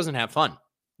 team doesn't have fun.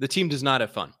 The team does not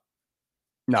have fun.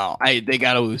 No, they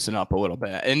got to loosen up a little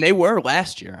bit, and they were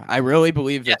last year. I really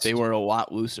believe that they were a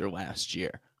lot looser last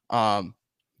year.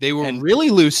 They were really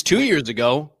loose 2 years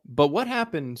ago, but what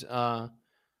happened?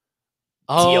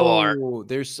 TLR.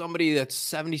 There's somebody that's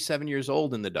 77 years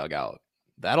old in the dugout.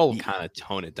 That'll kind of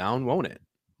tone it down, won't it?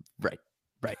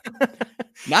 Right.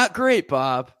 Not great,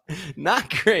 Bob. Not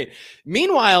great.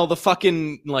 Meanwhile, the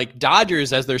fucking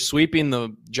Dodgers, as they're sweeping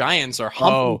the Giants, are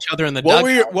humping each other in the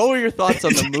dugout. What were your thoughts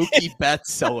on the Mookie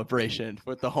Betts celebration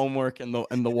with the homework and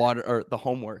the water, or the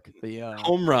homework, the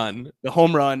home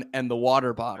run, and the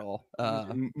water bottle?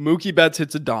 Mookie Betts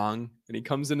hits a dong and he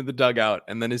comes into the dugout,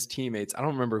 and then his teammates, I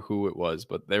don't remember who it was,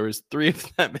 but there was 3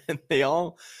 of them, and they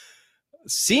all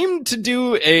seemed to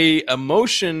do a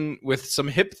motion with some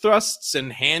hip thrusts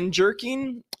and hand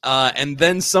jerking, and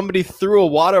then somebody threw a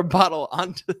water bottle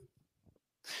onto.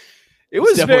 It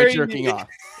was definitely jerking off.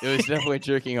 It was definitely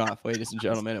jerking off, ladies and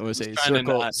gentlemen. It was a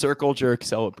circle jerk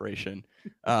celebration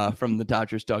from the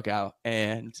Dodgers dugout,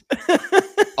 and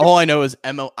all I know is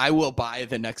I will buy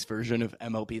the next version of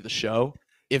MLB The Show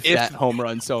if that home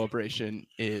run celebration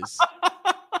is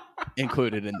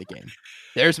included in the game.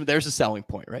 There's a selling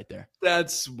point right there.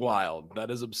 That's wild. That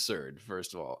is absurd,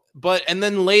 first of all. And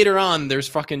then later on, there's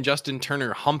fucking Justin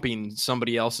Turner humping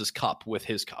somebody else's cup with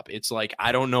his cup. It's like,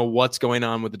 I don't know what's going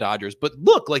on with the Dodgers, but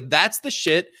look, that's the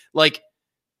shit.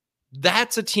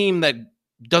 That's a team that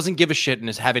doesn't give a shit and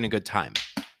is having a good time.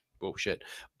 Oh shit.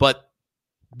 But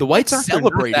the White Sox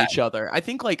celebrate each other. I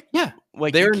think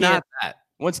they're not that.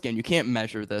 Once again, you can't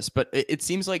measure this, but it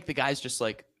seems like the guys just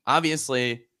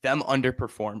obviously them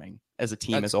underperforming as a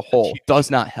team as a whole does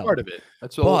not help. Part of it.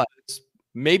 It's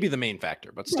maybe the main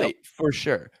factor, but still. Right, for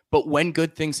sure. But when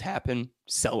good things happen,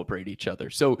 celebrate each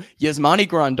other. So Yasmani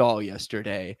Grandal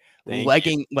yesterday,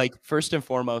 first and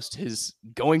foremost, his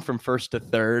going from first to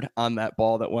third on that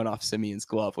ball that went off Simeon's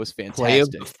glove was fantastic. Play of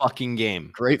the fucking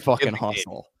game. Great fucking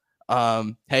hustle.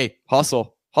 Hey,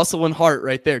 hustle and heart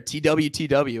right there.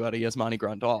 TWTW out of Yasmani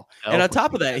Grandal. And on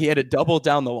top of that, he had a double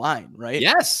down the line, right?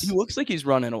 Yes. He looks like he's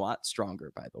running a lot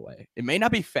stronger, by the way. It may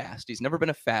not be fast. He's never been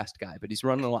a fast guy, but he's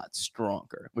running a lot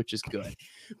stronger, which is good.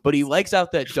 But he legs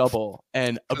out that double,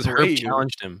 and Herb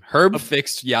challenged him. Herb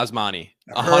fixed Yasmani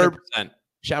 100%.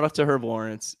 Shout out to Herb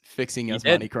Lawrence fixing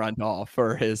Yasmani Grandal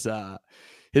for his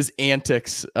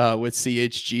antics with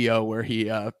CHGO, where he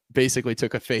basically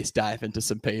took a face dive into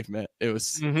some pavement. It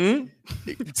was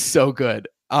it's so good.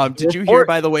 Did you hear,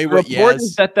 by the way, what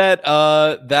Yaz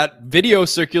that video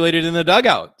circulated in the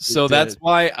dugout? So that's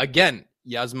why, again,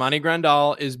 Yasmani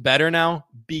Grandal is better now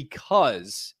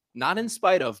because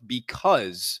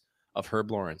of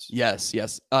Herb Lawrence. Yes.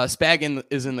 Spaggin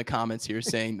is in the comments here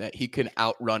saying that he could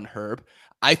outrun Herb.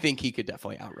 I think he could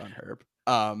definitely outrun Herb.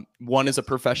 One is a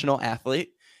professional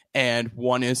athlete, and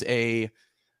one is I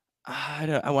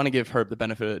want to give Herb the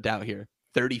benefit of the doubt here.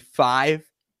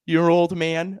 35-year-old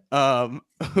man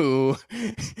who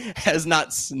has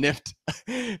not sniffed,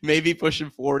 maybe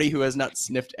pushing 40, who has not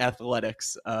sniffed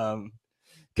athletics,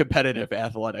 competitive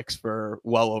athletics for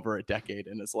well over a decade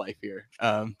in his life here.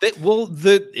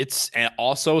 It's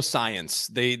also science.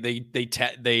 They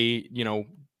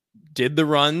did the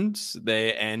runs,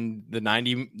 and the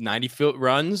 90 foot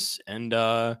runs,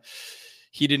 and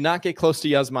he did not get close to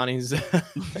Yasmani's.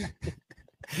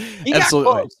 He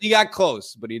got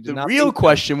close, but he did not. The real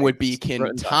question would be,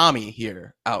 can Tommy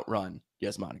here outrun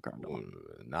Yasmani Grandal?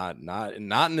 Not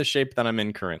in the shape that I'm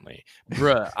in currently,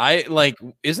 bruh.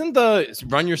 Isn't the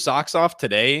run your socks off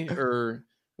today or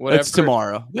whatever? That's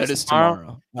tomorrow. That is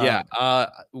tomorrow. Yeah. I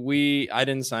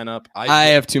didn't sign up. I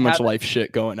have too much life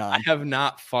shit going on. I have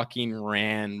not fucking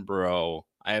ran, bro.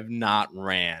 I have not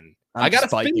ran. I got a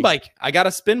spin bike. I got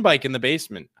a spin bike in the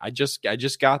basement. I just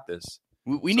got this.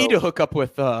 We need to hook up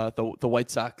with the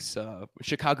White Sox,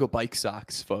 Chicago Bike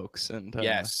Sox folks, and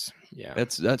yes,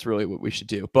 that's really what we should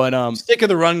do. But stick of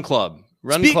the Run Club.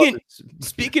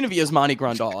 Speaking of Yasmani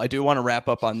Grandal, I do want to wrap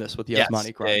up on this with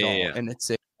Yasmani Grandal, and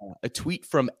it's a tweet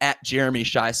from @Jeremy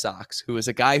Shy Sox, who is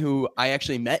a guy who I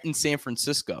actually met in San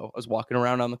Francisco. I was walking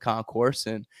around on the concourse,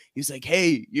 and he was like,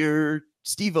 "Hey, you're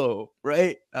Steve-O,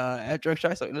 right? At Drunk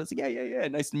Shy Sox." And I was like, yeah,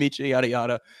 nice to meet you, yada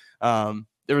yada.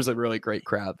 There was a really great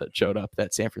crowd that showed up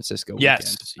that San Francisco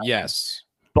weekend. Yes.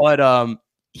 But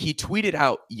he tweeted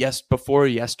out before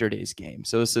yesterday's game.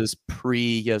 So this is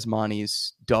pre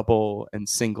Yasmani's double and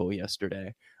single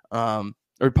yesterday. Or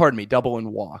pardon me, double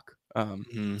and walk.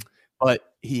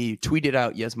 But he tweeted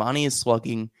out, Yasmani is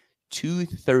slugging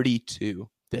 232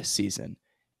 this season.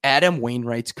 Adam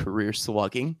Wainwright's career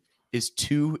slugging is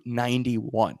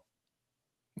 291.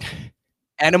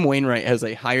 Adam Wainwright has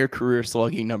a higher career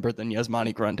slugging number than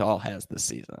Yasmani Grandal has this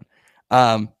season.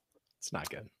 It's not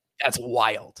good. That's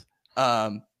wild.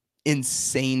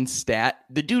 Insane stat.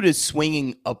 The dude is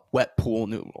swinging a wet pool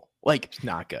noodle. Like, It's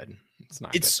not good. It's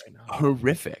not it's good right now.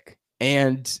 horrific.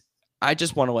 And I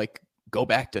just want to like go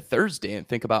back to Thursday and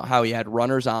think about how he had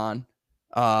runners on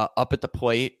up at the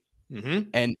plate,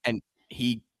 Mm-hmm. and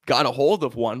he got a hold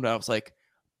of one, but I was like,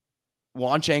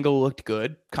 launch angle looked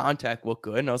good, contact looked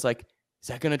good, and I was like, is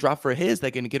that going to drop for a hit? Is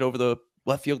that going to get over the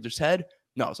left fielder's head?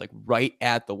 No, it's like right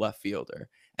at the left fielder.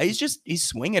 And he's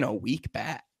swinging a weak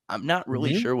bat. I'm not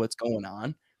really sure what's going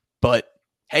on, but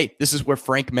hey, this is where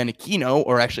Frank Menechino,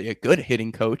 or actually a good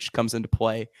hitting coach, comes into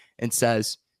play and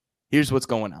says, here's what's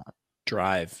going on.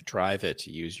 Drive it.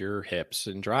 Use your hips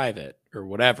and drive it, or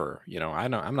whatever.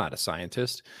 I'm not a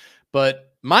scientist,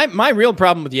 but my real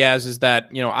problem with Yaz is that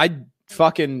I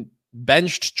fucking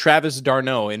benched Travis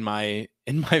d'Arnaud in my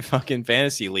fucking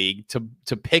fantasy league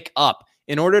to pick up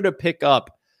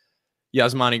Yasmani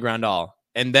Grandal.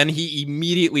 And then he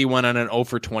immediately went on an 0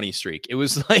 for 20 streak. It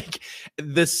was like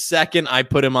the second I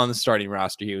put him on the starting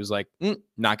roster, he was like,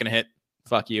 not going to hit.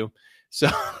 Fuck you. So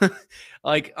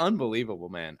like unbelievable,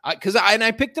 man. I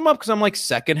picked him up because I'm like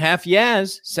second half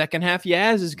Yaz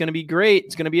is going to be great.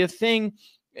 It's going to be a thing.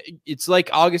 It's like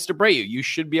August Abreu. You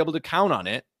should be able to count on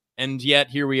it. And yet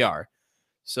here we are.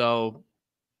 So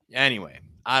anyway,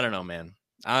 I don't know, man.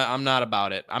 I'm not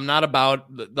about it. I'm not about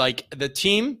like the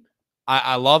team.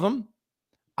 I love them.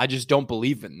 I just don't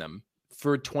believe in them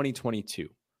for 2022.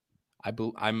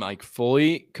 I'm like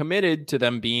fully committed to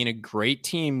them being a great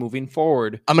team moving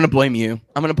forward. I'm going to blame you.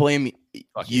 I'm going to blame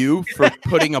you for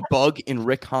putting a bug in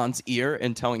Rick Hahn's ear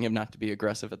and telling him not to be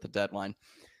aggressive at the deadline.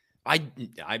 I'm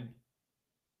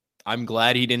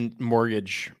glad he didn't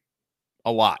mortgage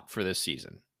a lot for this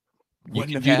season. You Wouldn't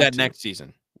can have do had that to. next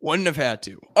season. Wouldn't have had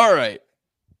to. All right.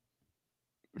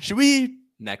 Should we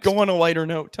go on a lighter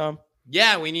note, Tom?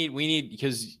 Yeah, we need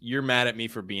because you're mad at me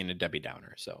for being a Debbie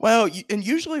Downer. So well, and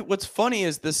usually what's funny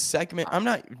is this segment. I'm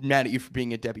not mad at you for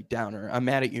being a Debbie Downer. I'm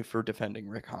mad at you for defending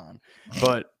Rick Hahn.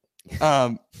 But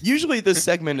usually this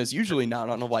segment is usually not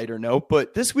on a lighter note,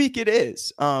 but this week it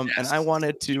is. And I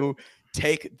wanted to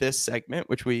take this segment,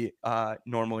 which we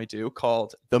normally do,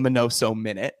 called the Minoso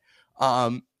Minute,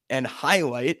 and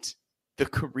highlight the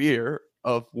career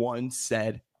of one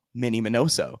said Minnie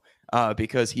Minoso.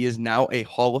 Because he is now a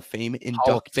Hall of Fame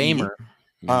inductee.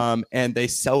 And they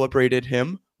celebrated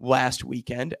him last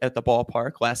weekend at the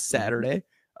ballpark last Saturday,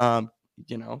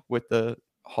 with the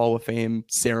Hall of Fame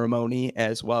ceremony,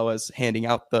 as well as handing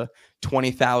out the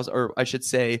 20,000, or I should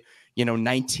say,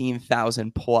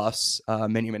 19,000 plus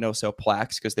Minnie Minoso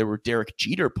plaques, because there were Derek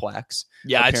Jeter plaques.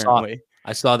 Yeah, apparently.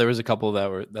 I saw there was a couple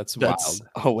that's wild.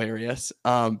 Hilarious.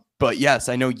 But yes,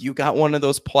 I know you got one of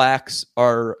those plaques.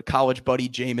 Our college buddy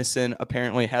Jameson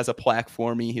apparently has a plaque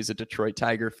for me. He's a Detroit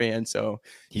Tiger fan, so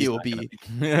he will be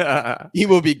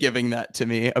giving that to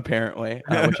me apparently,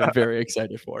 which I'm very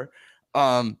excited for.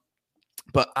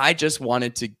 But I just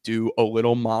wanted to do a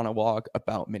little monologue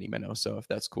about Minnie Minoso, if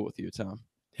that's cool with you, Tom.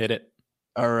 Hit it.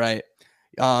 All right.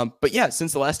 But yeah,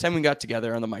 since the last time we got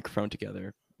together on the microphone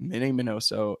together, Minnie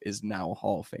Minoso is now a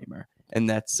Hall of Famer. And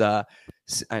that's,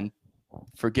 and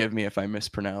forgive me if I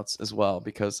mispronounce as well,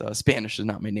 because Spanish is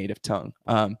not my native tongue.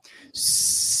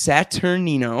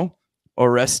 Saturnino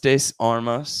Orestes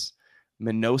Armas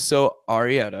Minoso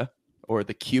Arrieta, or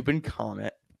the Cuban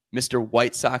Comet, Mr.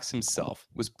 White Sox himself,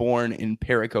 was born in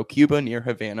Perico, Cuba, near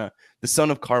Havana, the son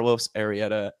of Carlos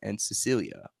Arrieta and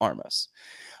Cecilia Armas.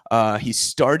 He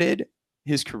started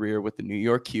his career with the New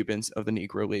York Cubans of the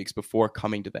Negro Leagues before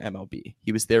coming to the MLB.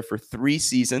 He was there for 3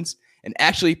 seasons and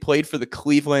actually played for the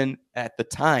Cleveland, at the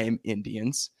time,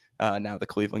 Indians, now the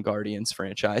Cleveland Guardians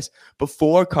franchise,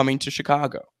 before coming to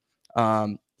Chicago.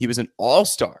 He was an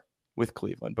all-star with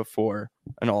Cleveland before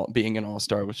being an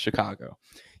all-star with Chicago.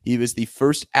 He was the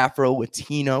first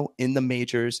Afro-Latino in the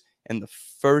majors and the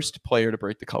first player to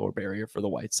break the color barrier for the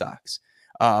White Sox.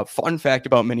 Fun fact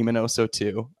about Minnie Minoso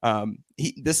too.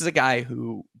 This is a guy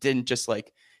who didn't just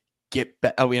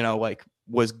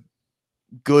was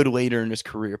good later in his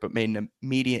career, but made an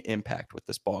immediate impact with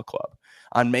this ball club.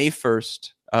 On May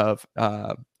 1st of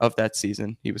that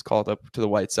season, he was called up to the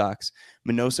White Sox.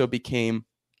 Minoso became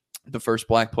the first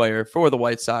black player for the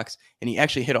White Sox, and he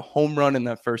actually hit a home run in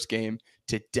that first game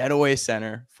to dead away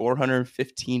center,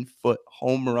 415-foot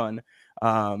home run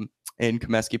in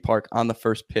Comiskey Park on the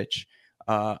first pitch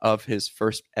of his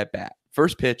first at bat.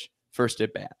 First pitch, first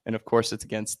at bat. And of course, it's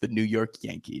against the New York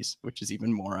Yankees, which is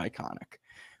even more iconic.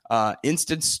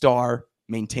 Instant star,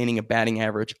 maintaining a batting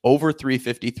average over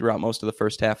 350 throughout most of the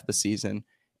first half of the season,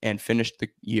 and finished the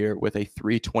year with a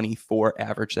 324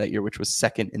 average that year, which was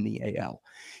second in the AL.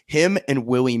 Him and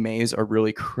Willie Mays are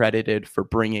really credited for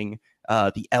bringing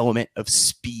the element of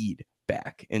speed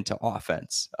back into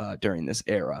offense during this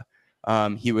era.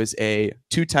 He was a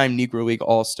 2-time Negro League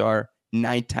All-Star,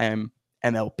 9-time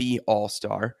MLB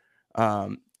All-Star.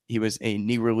 He was a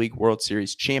Negro League World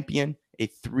Series champion, a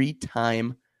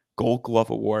 3-time Gold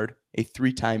Glove Award, a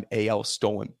 3-time AL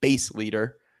stolen base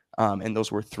leader. And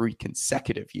those were 3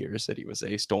 consecutive years that he was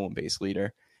a stolen base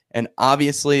leader. And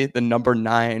obviously, the number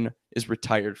 9 is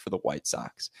retired for the White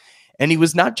Sox. And he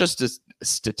was not just a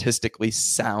statistically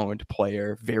sound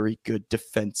player, very good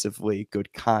defensively,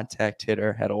 good contact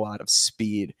hitter, had a lot of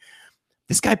speed.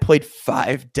 This guy played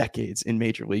 5 decades in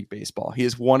Major League Baseball. He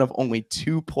is one of only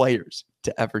 2 players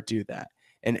to ever do that.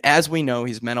 And as we know,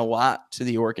 he's meant a lot to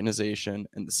the organization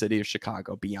and the city of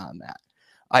Chicago beyond that.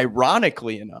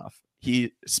 Ironically enough,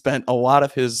 he spent a lot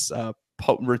of his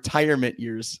retirement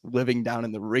years living down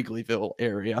in the Wrigleyville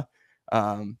area.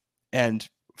 And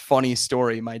funny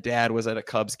story, my dad was at a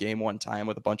Cubs game one time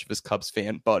with a bunch of his Cubs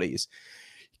fan buddies.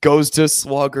 Goes to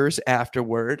Sluggers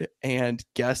afterward, and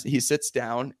he sits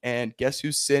down, and guess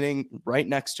who's sitting right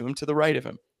next to him to the right of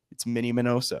him? It's Minnie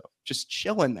Minoso, just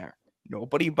chilling there.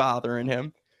 Nobody bothering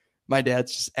him. My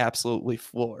dad's just absolutely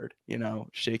floored,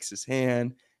 shakes his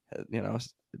hand,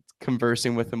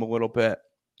 conversing with him a little bit.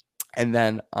 And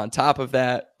then on top of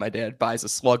that, my dad buys a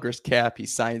Sluggers cap. He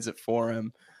signs it for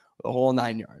him, the whole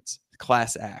 9 yards.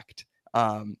 Class act.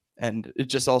 And it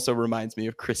just also reminds me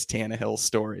of Chris Tannehill's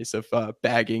stories of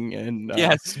bagging and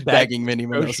bagging Minnie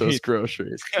Minoso's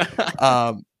groceries.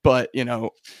 But,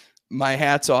 my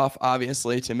hat's off,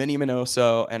 obviously, to Minnie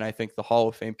Minoso, and I think the Hall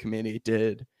of Fame committee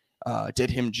did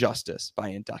him justice by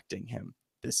inducting him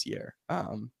this year.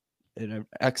 In an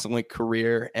excellent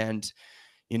career, and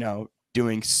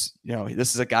this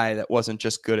is a guy that wasn't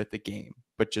just good at the game,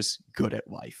 but just good at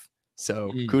life.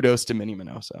 So kudos to Minnie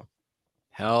Minoso.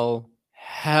 Hell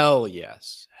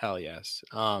yes.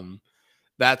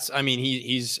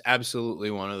 He's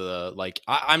absolutely one of the,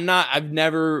 I've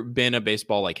never been a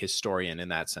baseball historian in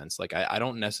that sense. I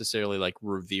don't necessarily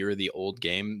revere the old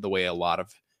game the way a lot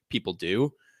of people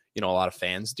do, a lot of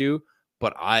fans do,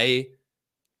 but I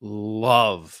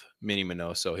love Minnie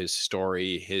Minoso, his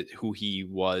story, who he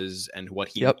was and what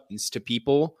he means to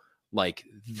people.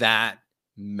 That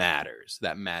matters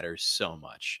so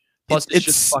much. Plus, it's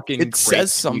just fucking it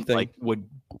says something. Would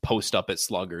post up at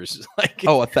Sluggers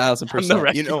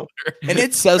 1,000%. And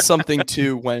it says something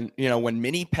too when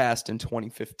Minnie passed in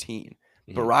 2015.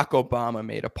 Barack Obama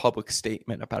made a public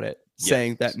statement about it,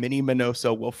 saying that Minnie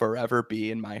Minoso will forever be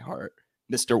in my heart,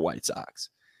 Mr. White Sox.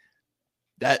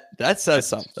 That says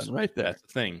something right there. That's the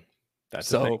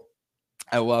thing.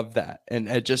 I love that, and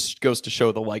it just goes to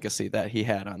show the legacy that he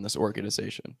had on this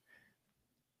organization.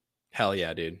 Hell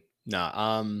yeah, dude.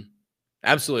 Nah,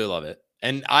 absolutely love it.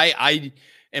 And I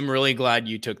am really glad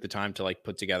you took the time to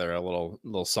put together a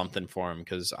little something for him,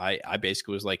 because I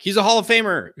basically was like, he's a Hall of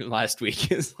Famer last week.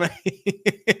 It's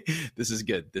this is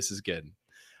good.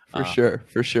 For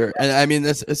sure. And I mean,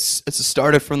 it's a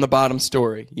started from the bottom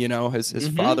story. His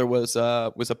father was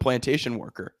a plantation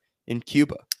worker in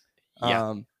Cuba,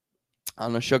 on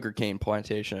a sugarcane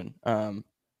plantation. And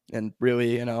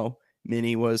really,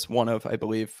 Minnie was one of, I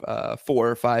believe, 4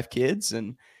 or 5 kids,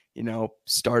 and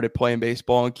started playing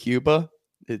baseball in Cuba.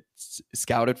 It's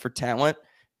scouted for talent,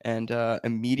 and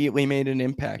immediately made an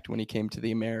impact when he came to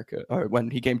the Americas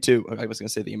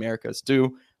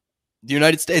to the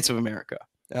United States of America,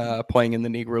 playing in the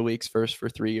Negro Leagues first for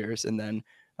 3 years, and then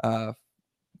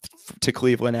to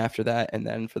Cleveland after that, and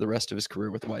then for the rest of his career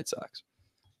with the White Sox.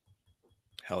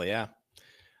 Hell yeah.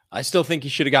 I still think he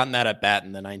should have gotten that at bat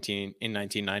in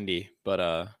 1990, but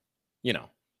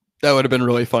that would have been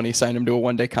really funny. Sign him to a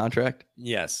 1-day contract.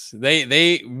 Yes,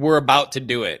 they were about to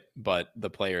do it, but the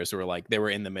players were they were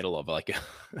in the middle of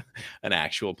an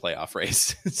actual playoff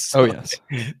race. So yes,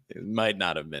 it might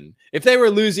not have been if they were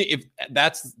losing.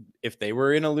 If they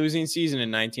were in a losing season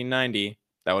in 1990,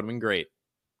 that would have been great.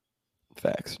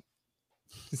 Facts.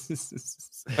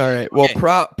 All right. Well,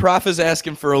 Prof is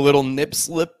asking for a little nip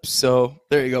slip. So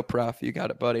there you go, Prof. You got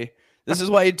it, buddy. This is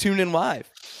why you tune in live.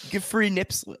 You get free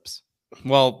nip slips.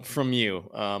 Well, from you.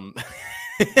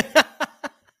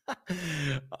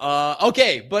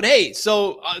 Okay. But hey,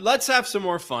 so let's have some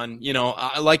more fun.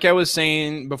 Like I was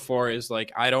saying before, is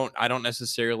I don't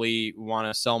necessarily want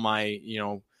to sell my,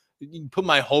 put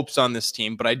my hopes on this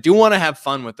team, but I do want to have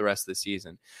fun with the rest of the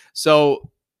season.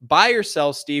 So buy or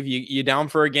sell, Steve. You down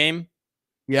for a game?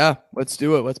 Yeah, let's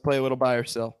do it. Let's play a little buy or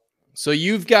sell. So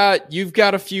you've got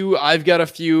a few, I've got a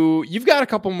few, you've got a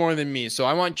couple more than me. So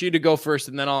I want you to go first,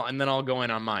 and then I'll go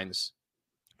in on mine's.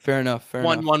 Fair enough. Fair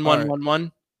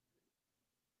One.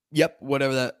 Yep.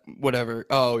 Whatever.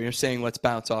 Oh, you're saying let's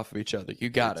bounce off of each other. You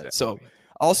got it. So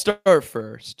I'll start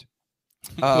first.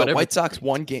 White Sox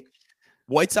won game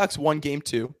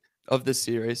 2 of this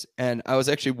series, and I was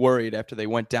actually worried after they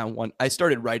went down 1. I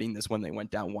started writing this when they went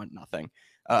down 1-0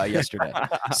 yesterday.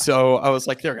 So I was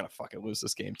like, they're gonna fucking lose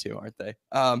this game too, aren't they?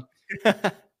 So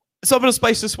I'm gonna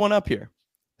spice this one up here.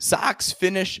 Sox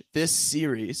finish this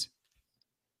series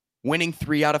winning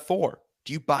 3 out of 4.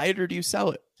 Do you buy it or do you sell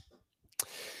it?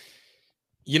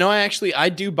 You know, I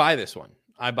do buy this one.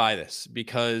 I buy this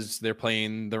because they're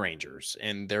playing the Rangers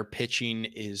and their pitching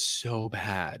is so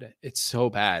bad. It's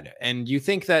so bad. And you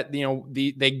think that, you know,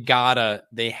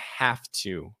 they have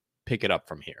to pick it up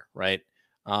from here, right?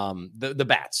 The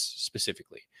bats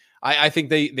specifically. I think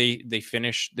they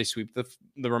sweep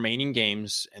the remaining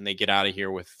games and they get out of here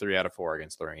with 3 out of 4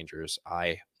 against the Rangers.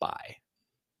 I buy.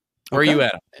 Where are you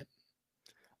at on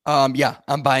it? Yeah,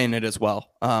 I'm buying it as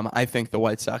well. I think the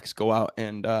White Sox go out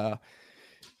and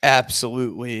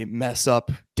absolutely mess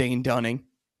up Dane Dunning.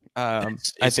 I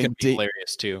think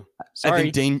hilarious too.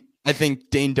 Sorry. I think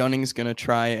Dane Dunning's gonna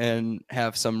try and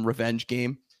have some revenge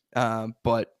game,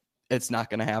 but it's not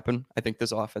gonna happen. I think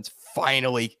this offense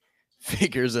finally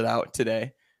figures it out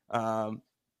today.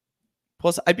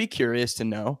 Plus, I'd be curious to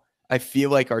know. I feel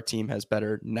like our team has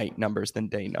better night numbers than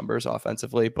day numbers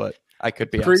offensively, but I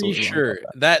could be pretty sure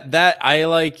that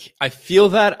I feel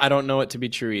that. I don't know it to be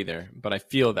true either, but I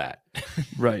feel that.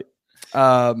 Right.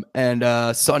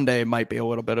 And Sunday might be a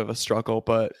little bit of a struggle,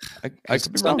 but I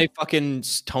could be Sunday wrong. fucking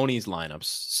Tony's lineups.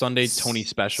 Sunday Tony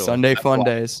special. Sunday fun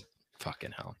days.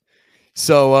 Fucking hell.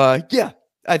 So yeah,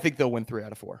 I think they'll win 3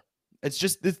 out of 4. It's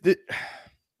just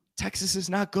Texas is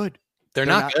not good. They're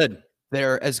not good.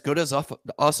 They're as good as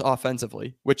us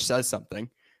offensively, which says something.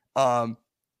 And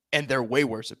they're way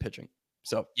worse at pitching.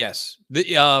 So yes,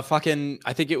 I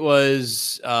think it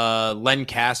was Len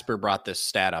Casper brought this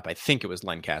stat up. I think it was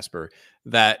Len Casper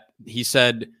that he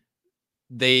said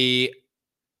the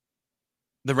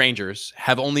Rangers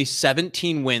have only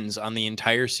 17 wins on the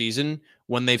entire season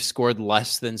when they've scored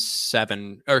less than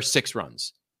 7 or 6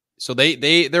 runs. So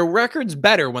their record's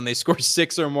better when they score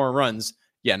 6 or more runs.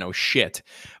 Yeah, no shit.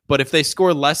 But if they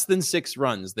score less than 6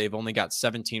 runs, they've only got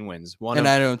 17 wins. And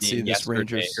I don't see this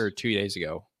Rangers 2 days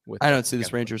ago. I don't see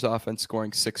this Rangers offense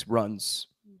scoring 6 runs.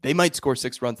 They might score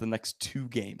 6 runs in the next 2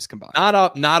 games combined.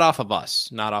 Not off of us.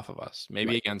 Not off of us.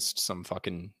 Maybe right. Against some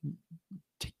fucking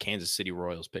Kansas City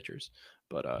Royals pitchers,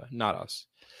 but not us.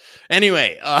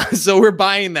 Anyway, so we're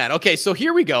buying that. Okay, so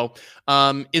here we go.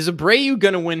 Is Abreu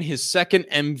going to win his second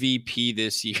MVP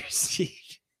this year?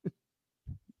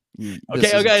 Okay.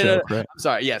 Joke, right? I'm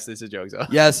sorry. Yes, this is a joke. So.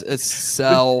 Yes, it's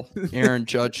sell Aaron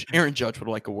Judge. Aaron Judge would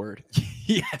like a word.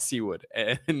 Yes, he would.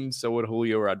 And so would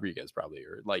Julio Rodriguez probably.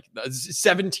 Or like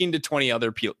 17 to 20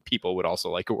 other people would also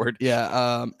like a word.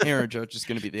 Yeah, Aaron Judge is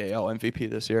going to be the AL MVP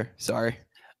this year. Sorry.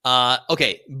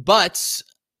 Okay, but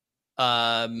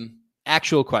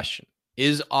actual question.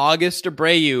 Is August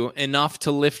Abreu enough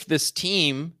to lift this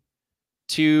team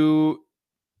to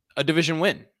a division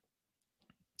win?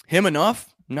 Him enough?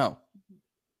 No.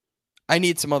 I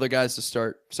need some other guys to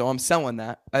start, so I'm selling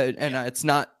that. It's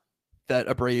not that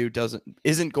Abreu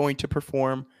isn't going to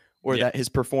perform or that his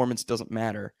performance doesn't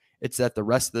matter. It's that the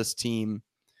rest of this team,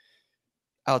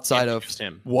 outside of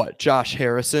Josh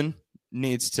Harrison,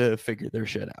 needs to figure their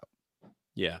shit out.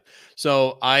 Yeah.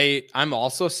 So I'm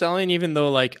also selling, even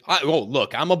though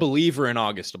look, I'm a believer in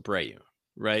August Abreu,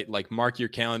 right? Like mark your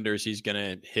calendars. He's going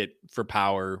to hit for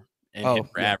power and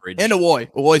hit for average. And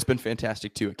Eloy's been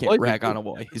fantastic too. I can't rag on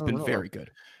Eloy. He's been very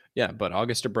good. Yeah. But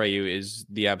August Abreu is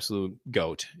the absolute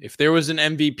GOAT. If there was an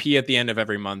MVP at the end of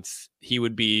every month, he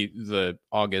would be the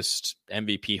August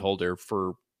MVP holder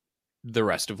for the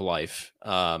rest of life.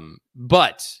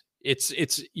 But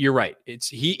it's you're right.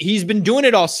 He's been doing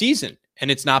it all season. And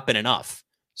it's not been enough.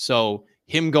 So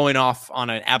him going off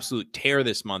on an absolute tear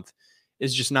this month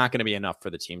is just not going to be enough for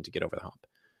the team to get over the hump.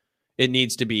 It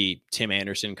needs to be Tim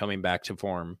Anderson coming back to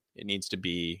form. It needs to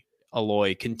be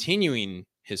Eloy continuing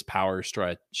his power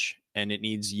stretch. And it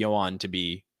needs Yohan to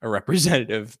be a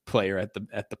representative player at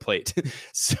the plate.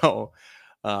 So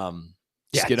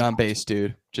just get on base,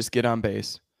 dude. Just get on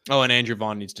base. Oh, and Andrew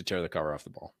Vaughn needs to tear the cover off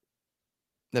the ball.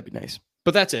 That'd be nice.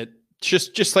 But that's it.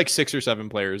 Just like 6 or 7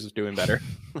 players is doing better.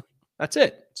 That's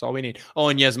it. That's all we need. Oh,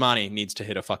 and Yasmani needs to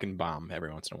hit a fucking bomb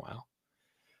every once in a while.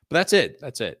 But that's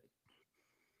it.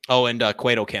 Oh, and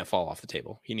Cueto can't fall off the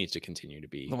table. He needs to continue to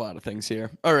be. A lot of things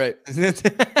here. All right. That's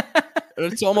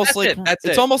It's almost like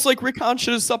it. almost like Rick Hahn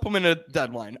should have supplemented a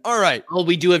deadline. All right. Oh,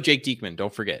 we do have Jake Diekman.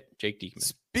 Don't forget Jake Diekman.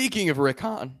 Speaking of Rick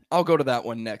Hahn, I'll go to that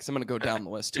one next. I'm going to go down the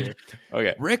list here.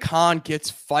 Okay. Rick Hahn gets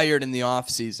fired in the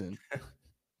offseason.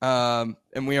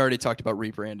 And we already talked about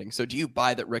rebranding. So do you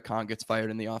buy that Rick Hahn gets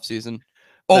fired in the offseason?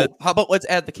 Oh, how about let's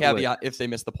add the caveat if they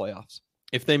miss the playoffs?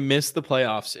 If they miss the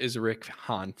playoffs, is Rick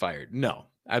Hahn fired? No,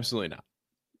 absolutely not.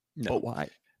 No. But why?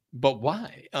 But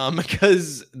why?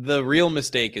 Because the real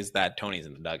mistake is that Tony's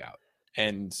in the dugout,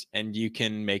 and you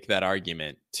can make that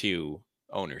argument to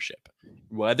ownership.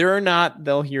 Whether or not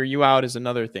they'll hear you out is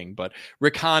another thing. But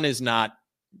Rick Hahn is not.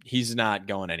 He's not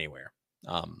going anywhere.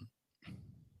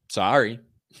 Sorry.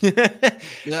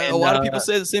 A lot of people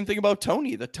say the same thing about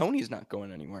Tony. That Tony's not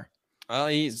going anywhere.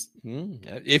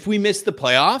 If we miss the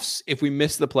playoffs,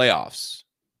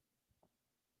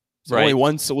 There's only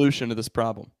one solution to this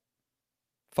problem.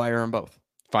 Fire them both.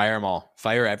 Fire them all.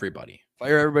 Fire everybody.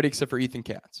 Fire everybody except for Ethan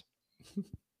Katz.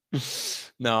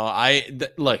 No,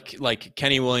 look, like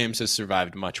Kenny Williams has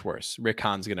survived much worse. Rick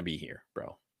Hahn's going to be here,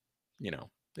 bro.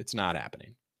 It's not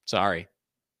happening. Sorry.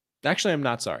 Actually, I'm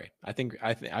not sorry.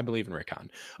 I believe in Rick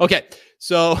Hahn. Okay,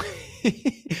 so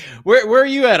where are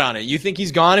you at on it? You think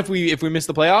he's gone if we miss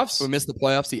the playoffs? If we miss the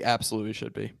playoffs, he absolutely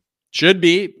should be. Should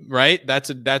be, right?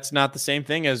 That's not the same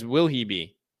thing as will he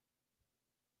be.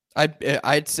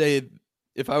 I'd say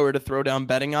if I were to throw down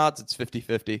betting odds, it's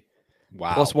 50-50.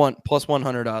 Wow. Plus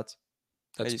 100 odds.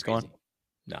 That's he's crazy. gone.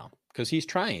 No, because he's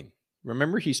trying.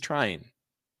 Remember, he's trying.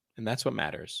 And that's what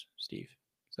matters, Steve,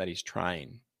 is that he's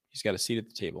trying. He's got a seat at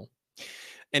the table.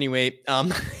 Anyway,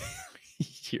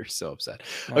 you're so upset.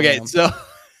 Okay, so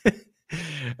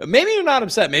maybe you're not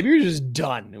upset. Maybe you're just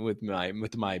done with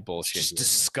my bullshit. It's just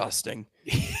disgusting.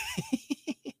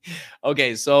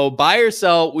 Okay, so buy or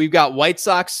sell. We've got White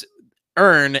Sox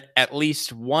earn at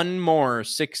least one more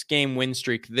 6-game win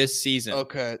streak this season.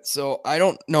 Okay, so I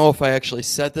don't know if I actually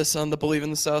said this on the Believe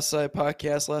in the Southside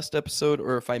podcast last episode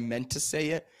or if I meant to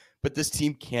say it, but this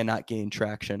team cannot gain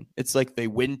traction. It's like they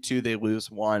win 2, they lose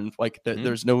 1. Like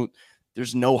there's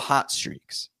no hot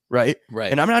streaks, right?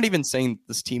 Right. And I'm not even saying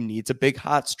this team needs a big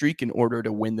hot streak in order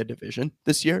to win the division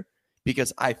this year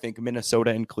because I think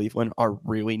Minnesota and Cleveland are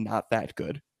really not that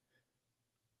good.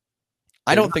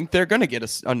 I don't think they're going to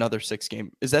get another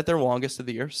 6-game. Is that their longest of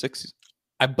the year? 6?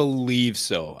 I believe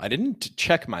so. I didn't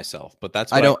check myself, but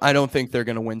that's what I don't think they're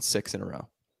going to win 6 in a row.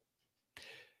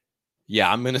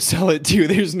 Yeah, I'm going to sell it too.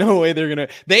 There's no way they're going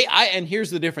to. And here's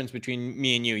the difference between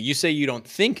me and you. You say you don't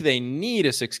think they need a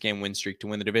 6-game win streak to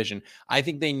win the division. I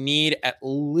think they need at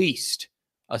least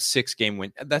a 6-game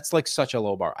win. That's like such a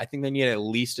low bar. I think they need at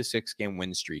least a 6-game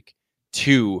win streak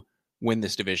to win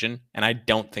this division, and I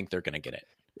don't think they're going to get it.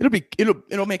 It'll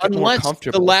make it more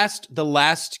comfortable. The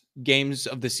last games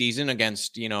of the season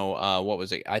against what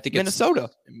was it? I think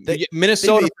Minnesota.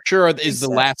 Minnesota for sure is the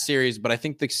last series, but I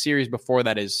think the series before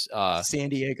that is San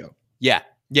Diego. Yeah.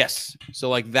 Yes. So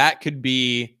like that could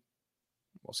be.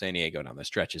 Well, San Diego down the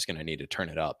stretch is going to need to turn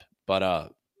it up, but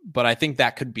I think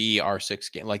that could be our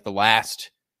 6th game, like the last.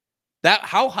 That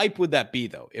how hype would that be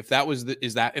though? If that was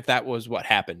if that was what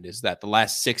happened, is that the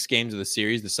last 6 games of the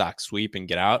series the Sox sweep and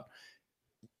get out?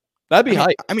 That'd be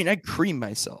hype. I mean, I'd cream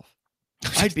myself.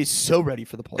 I'd be so ready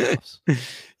for the playoffs.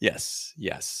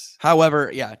 Yes.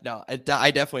 However, yeah, no, I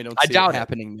definitely don't see it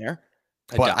happening there.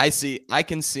 But I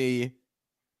can see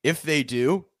if they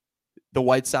do, the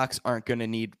White Sox aren't going to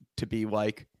need to be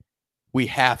like, we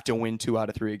have to win 2 out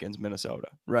of 3 against Minnesota,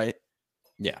 right?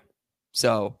 Yeah.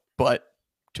 So, but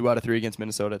 2 out of 3 against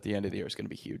Minnesota at the end of the year is going to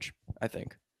be huge, I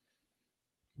think.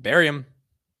 Bury them.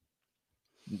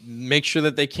 Make sure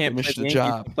that they can't finish the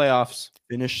job. Playoffs.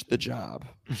 Finish the job.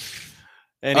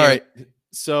 Anyway, all right.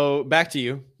 So back to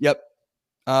you. Yep.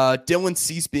 Dylan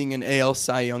Cease being an AL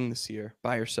Cy Young this year.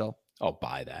 Buy or sell? Oh,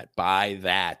 buy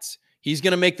that. He's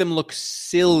going to make them look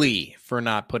silly for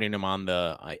not putting him on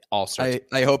the All-Star.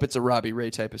 I hope it's a Robbie Ray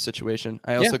type of situation.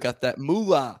 I also got that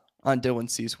moolah on Dylan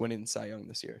Cease winning Cy Young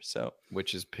this year. So,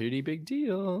 which is pretty big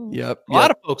deal. Yep. A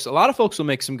lot of folks will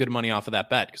make some good money off of that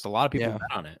bet because a lot of people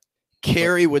bet on it.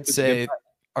 Carey would say,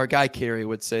 our guy Carey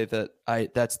would say that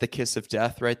that's the kiss of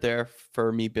death right there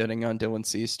for me bidding on Dylan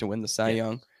Cease to win the Cy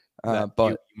Young. But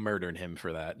you murdered him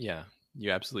for that. Yeah,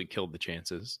 you absolutely killed the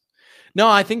chances. No,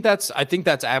 I think that's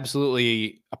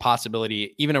absolutely a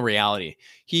possibility, even a reality.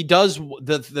 He does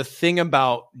the thing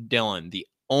about Dylan. The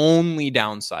only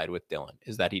downside with Dylan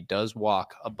is that he does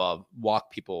walk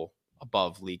people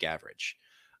above league average.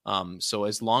 So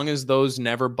as long as those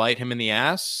never bite him in the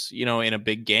ass, in a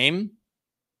big game,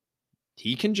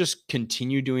 he can just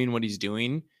continue doing what he's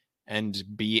doing and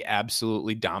be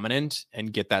absolutely dominant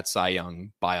and get that Cy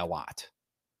Young by a lot.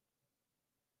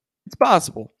 It's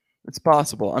possible. It's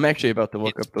possible. I'm actually about to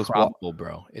look It's up those. probable,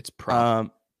 bro. It's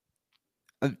probable.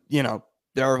 You know,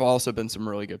 there have also been some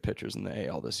really good pitchers in the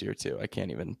AL this year too. I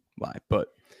can't even lie, but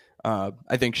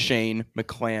I think Shane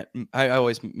McClan. I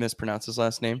always mispronounce his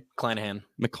last name.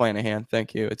 McClanahan.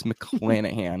 Thank you. It's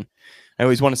McClanahan. I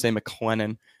always want to say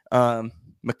McClennan.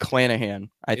 McClanahan.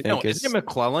 I think is it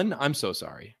McClellan? I'm so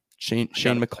sorry. Shane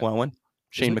McClellan.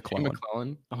 Shane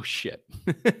McClellan. Oh shit.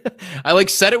 I like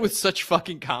said it with such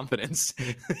fucking confidence.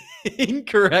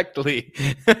 Incorrectly.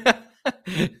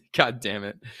 God damn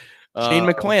it. Shane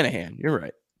McClanahan. You're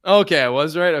right. Okay, I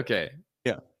was right. Okay.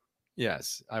 Yeah.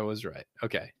 Yes, I was right.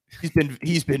 Okay.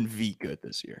 He's been V good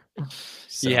this year.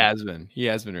 So. He has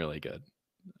been really good.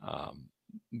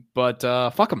 But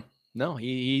fuck him. No,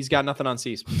 he's got nothing on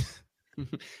Cease.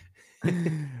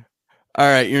 All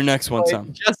right, your next one,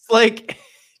 Tom.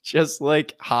 Just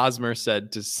like Hosmer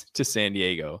said to San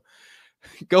Diego,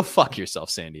 go fuck yourself,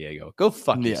 San Diego. Go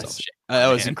fuck yourself. Shit, that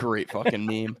was a great fucking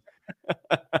meme.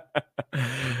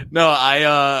 No,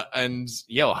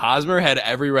 Hosmer had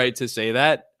every right to say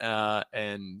that.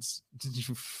 And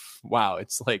wow,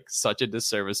 it's like such a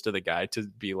disservice to the guy to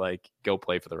be like, go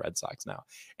play for the Red Sox now.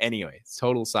 Anyway,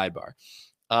 total sidebar.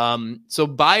 So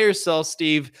buy or sell,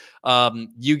 Steve.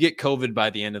 You get COVID by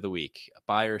the end of the week.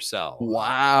 Buy or sell.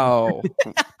 Wow.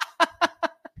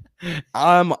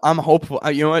 I'm hopeful.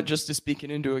 You know what? Just to speak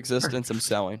it into existence, I'm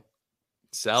selling.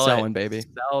 Selling, baby.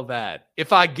 Sell that.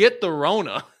 If I get the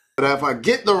Rona. But if I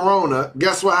get the Rona,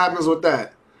 guess what happens with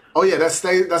that? Oh yeah, that's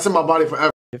in my body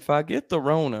forever. If I get the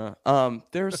Rona,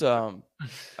 there's oh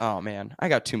man, I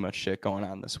got too much shit going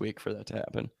on this week for that to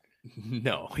happen.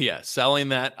 No, yeah, selling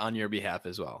that on your behalf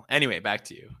as well. Anyway, back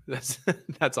to you. That's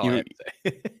all I have to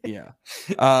say. Yeah.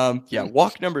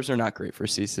 Walk numbers are not great for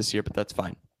Cease this year, but that's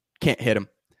fine. Can't hit him.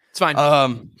 It's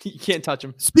fine. You can't touch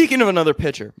him. Speaking of another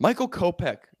pitcher, Michael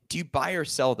Kopech. Do you buy or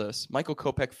sell this? Michael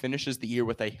Kopech finishes the year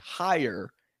with a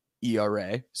higher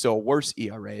ERA, so a worse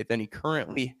ERA than he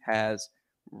currently has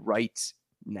right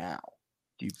now.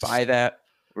 Do you buy that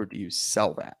or do you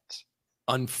sell that?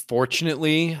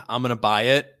 Unfortunately, I'm gonna buy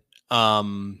it.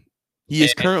 He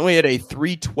is currently at a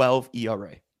 3.12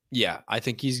 ERA. Yeah, I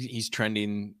think he's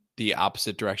trending the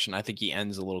opposite direction. I think he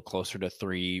ends a little closer to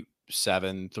 3.7,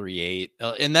 3.8,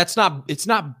 and it's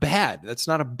not bad. That's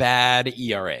not a bad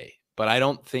ERA. But I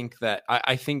don't think that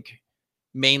I think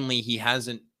mainly he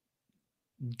hasn't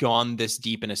gone this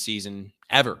deep in a season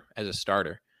ever as a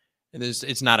starter. And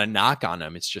it's not a knock on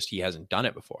him. It's just he hasn't done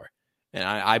it before. And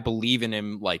I believe in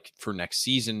him like for next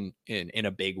season in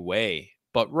a big way.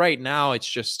 But right now it's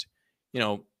just,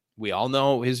 we all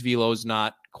know his velo is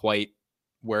not quite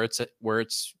where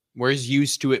he's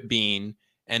used to it being.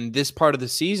 And this part of the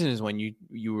season is when you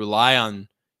rely on,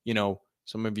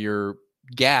 some of your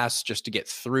gas just to get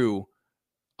through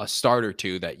a start or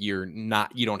two that you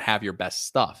don't have your best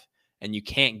stuff, and you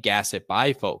can't gas it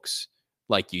by folks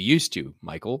like you used to,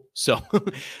 Michael. So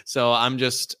I'm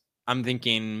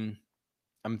thinking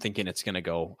it's going to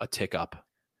go a tick up.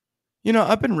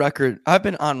 I've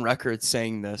been on record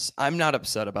saying this. I'm not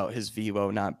upset about his velo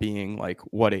not being like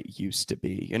what it used to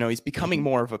be. He's becoming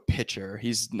more of a pitcher.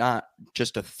 He's not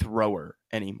just a thrower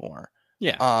anymore.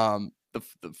 Yeah. The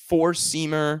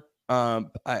four-seamer,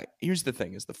 here's the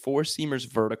thing: is the four-seamer's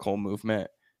vertical movement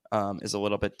is a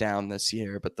little bit down this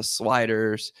year, but the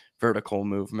slider's vertical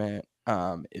movement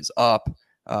is up.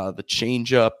 The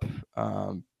changeup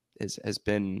has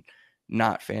been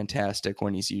not fantastic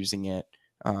when he's using it.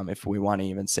 If we want to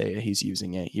even say he's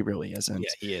using it, he really isn't. Yeah,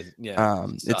 he is. Yeah,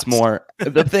 it's more.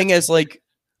 The thing is, like,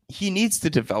 he needs to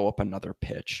develop another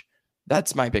pitch.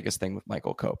 That's my biggest thing with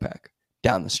Michael Kopech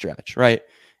down the stretch, right?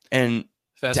 And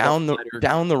fastball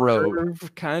down the road,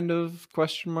 kind of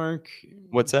question mark.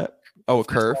 What's that? Oh, a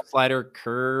curve, slider,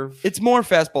 curve. It's more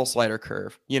fastball, slider,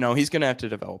 curve. He's gonna have to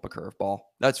develop a curveball.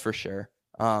 That's for sure.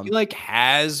 He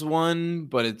has one,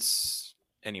 but it's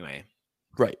anyway.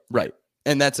 Right.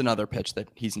 And that's another pitch that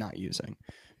he's not using.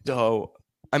 So,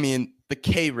 I mean, the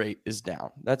K rate is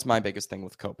down. That's my biggest thing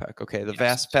with Kopech. Okay, the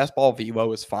fastball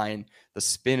velo is fine. The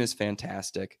spin is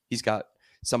fantastic. He's got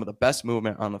some of the best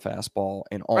movement on the fastball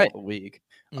in all the league.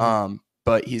 Mm-hmm.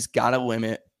 But he's got to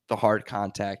limit the hard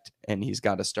contact, and he's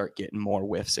got to start getting more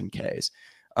whiffs and Ks.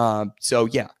 So,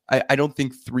 yeah, I don't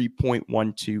think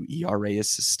 3.12 ERA is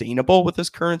sustainable with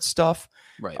his current stuff.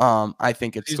 Right. I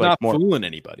think it's he's like not more fooling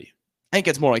anybody. I think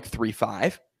it's more like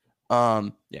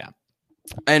 3.5. Yeah.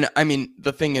 And I mean,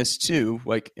 the thing is too,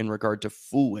 like in regard to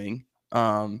fooling,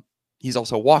 he's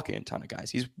also walking a ton of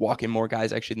guys. He's walking more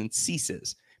guys actually than Cease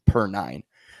is per 9.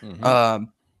 Mm-hmm.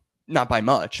 not by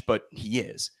much, but he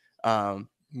is.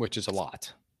 Which is a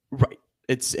lot. Right.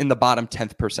 It's in the bottom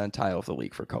 10th percentile of the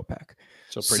league for Kopech.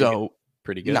 So pretty good.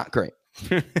 Pretty good. Not great.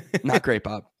 Not great,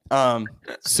 Bob.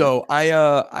 So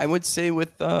I would say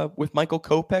with Michael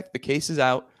Kopech, the case is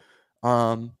out.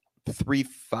 3.5,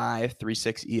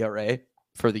 3.6 ERA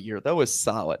for the year, though, is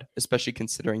solid, especially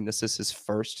considering this is his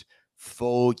first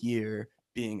full year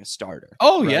being a starter.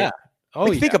 Oh, right? yeah. Oh,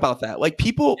 like, yeah. think about that. Like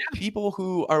people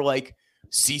who are like,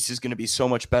 Cease is going to be so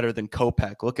much better than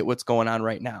Kopech. Look at what's going on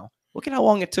right now. Look at how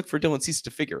long it took for Dylan Cease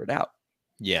to figure it out.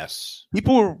 Yes.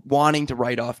 People were wanting to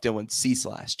write off Dylan Cease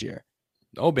last year.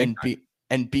 Oh, big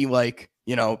and be like,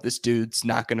 this dude's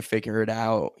not going to figure it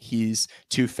out. He's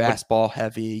too fastball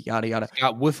heavy, yada, yada. He's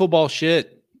got wiffle ball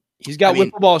shit. He's got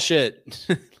wiffle ball shit.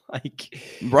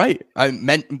 Right. I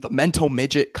meant the mental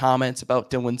midget comments about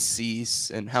Dylan Cease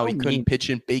and how he couldn't pitch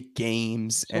in big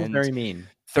games and very mean.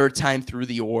 Third time through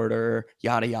the order,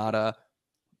 yada, yada.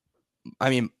 I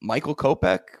mean, Michael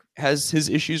Kopech has his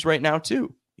issues right now,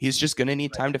 too. He's just going to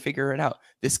need time to figure it out.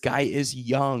 This guy is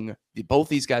young. Both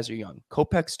these guys are young.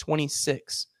 Kopech's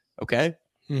 26. Okay?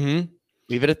 Mm-hmm.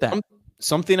 Leave it at that.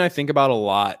 Something I think about a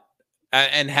lot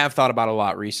and have thought about a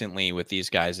lot recently with these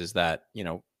guys is that,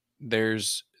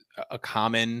 there's a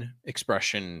common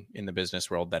expression in the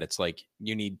business world that it's like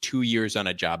you need 2 years on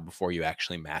a job before you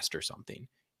actually master something.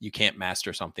 You can't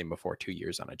master something before 2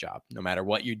 years on a job. No matter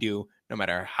what you do, no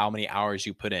matter how many hours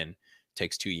you put in, it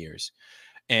takes 2 years.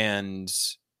 And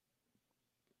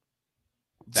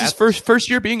that's his first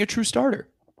year being a true starter.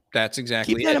 That's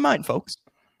exactly Keep that in mind, folks.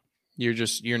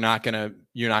 You're not gonna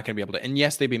be able to. And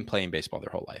yes, they've been playing baseball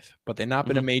their whole life, but they've not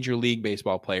been a major league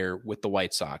baseball player with the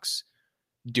White Sox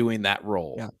doing that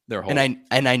role their whole life.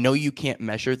 And I know you can't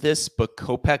measure this, but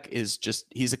Kopech is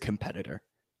he's a competitor.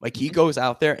 Like he goes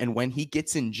out there, and when he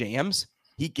gets in jams,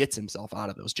 he gets himself out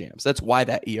of those jams. That's why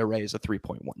that ERA is a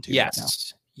 3.12. Yes. Right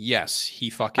now. Yes. He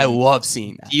fucking I love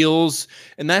seeing that. Deals.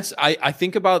 And that's I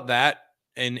think about that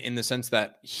in the sense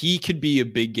that he could be a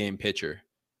big game pitcher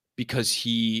because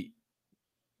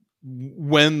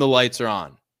when the lights are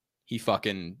on, he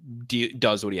fucking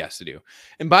does what he has to do.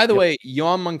 And by the way,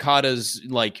 Yoan Moncada's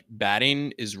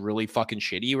batting is really fucking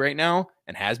shitty right now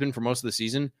and has been for most of the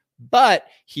season, but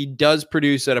he does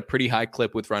produce at a pretty high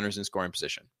clip with runners in scoring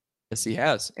position. Yes, he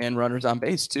has. And runners on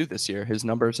base too this year. His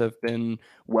numbers have been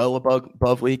well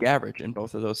above league average in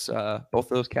both of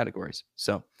those categories.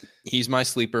 So he's my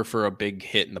sleeper for a big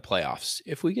hit in the playoffs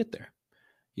if we get there.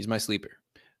 He's my sleeper.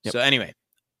 Yep. So anyway,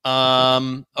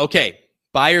 okay,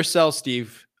 buy or sell,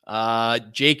 Steve.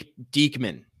 Jake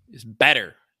Diekman is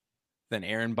better than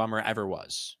Aaron Bummer ever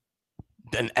was.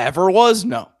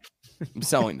 No, I'm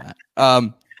selling that.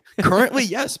 Currently,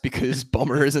 yes, because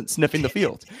Bummer isn't sniffing the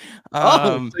field.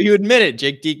 So you admit it.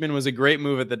 Jake Diekman was a great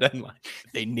move at the deadline.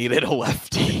 They needed a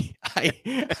lefty.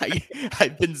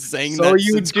 I've been saying so that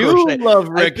you since do Crochet. love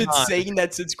Rick I've been Hahn. saying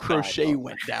that since Crochet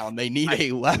went down. They need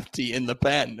a lefty in the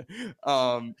pen.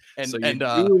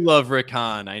 Do love Rick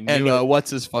Hahn. I knew. And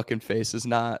what's his fucking face is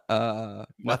not the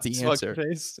answer.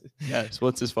 Face? Yes,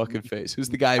 what's his fucking face? Who's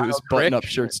the guy whose button-up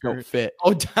shirts don't fit?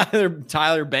 Oh,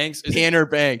 Tyler Banks. Tanner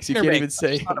Banks. You can't even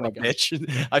say. Oh my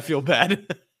bitch. I feel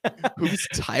bad. Who's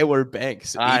Tyler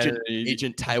Banks?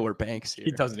 Agent Tyler Banks here.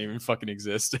 He doesn't even fucking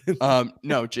exist.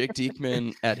 No, Jake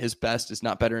Diekman at his best is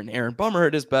not better than Aaron Bummer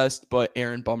at his best, but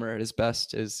Aaron Bummer at his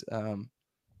best is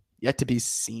yet to be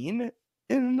seen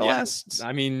in the last.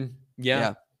 I mean,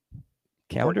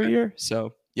 calendar year.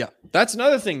 So that's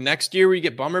another thing. Next year we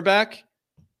get Bummer back.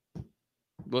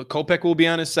 Well, Kopech will be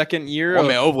on his second year. Well,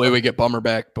 hopefully we get Bummer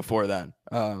back before then.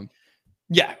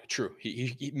 Yeah, true.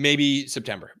 He maybe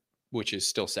September, which is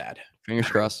still sad. Fingers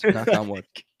crossed. Knock on wood.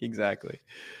 Exactly.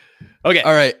 Okay.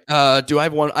 All right. Do I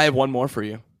have one? I have one more for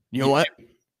you. You know what?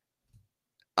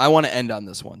 I want to end on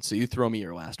this one. So you throw me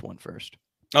your last one first.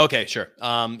 Okay, sure.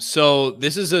 So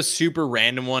this is a super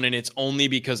random one, and it's only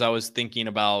because I was thinking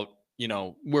about,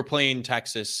 we're playing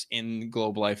Texas in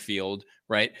Globe Life Field,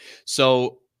 right?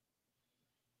 So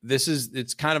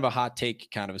it's kind of a hot take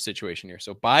kind of a situation here.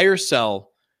 So buy or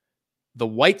sell, the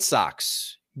White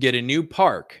Sox get a new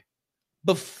park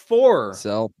before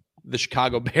the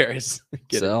Chicago Bears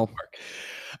get a new park.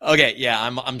 Okay, yeah,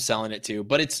 I'm selling it too.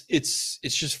 But it's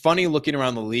just funny looking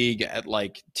around the league at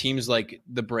teams like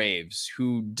the Braves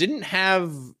who didn't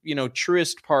have,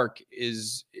 Truist Park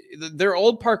their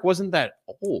old park wasn't that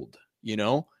old,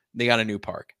 They got a new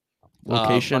park.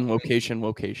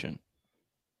 Location.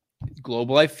 Globe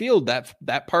Life Field,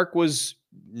 that park was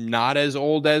not as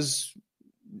old as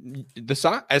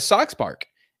Sox Park,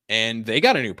 and they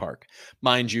got a new park,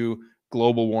 mind you.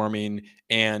 Global warming,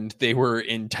 and they were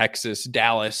in Texas,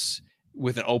 Dallas,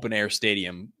 with an open air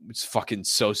stadium. It's fucking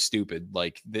so stupid.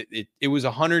 Like it was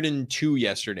 102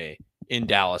 yesterday in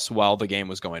Dallas while the game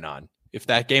was going on. If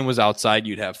that game was outside,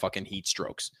 you'd have fucking heat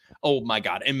strokes. Oh my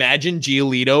God. Imagine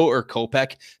Giolito or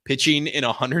Kopech pitching in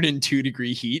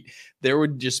 102-degree heat. There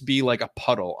would just be like a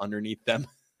puddle underneath them.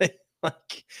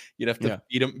 Like you'd have to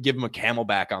feed them, give them a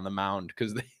Camelback on the mound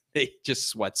because they just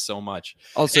sweat so much.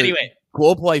 Also, anyway,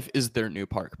 Globe Life is their new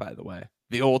park, by the way.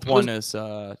 The old one is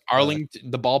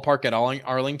Arlington, the ballpark at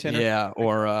Arlington. Yeah,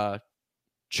 or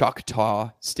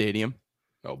Choctaw Stadium.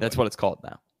 Oh, that's what it's called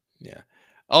now. Yeah.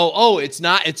 Oh, it's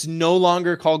not. It's no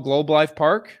longer called Globe Life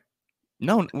Park.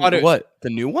 No, what?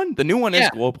 The new one? The new one is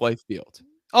Globe Life Field.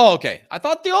 Oh, okay. I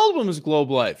thought the old one was Globe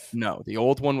Life. No, the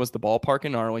old one was the ballpark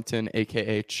in Arlington,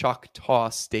 aka Choctaw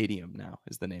Stadium. Now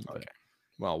is the name of it.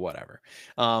 Well, whatever.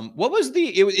 What was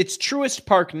it's Truist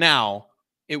Park now?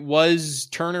 It was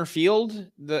Turner Field,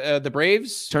 the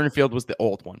Braves. Turner Field was the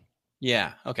old one.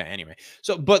 Yeah. Okay. Anyway,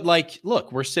 so but like,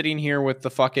 look, we're sitting here with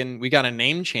we got a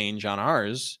name change on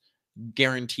ours,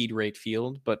 Guaranteed Rate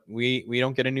Field, but we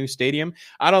don't get a new stadium.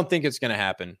 I don't think it's going to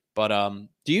happen. But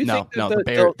do you think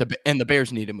the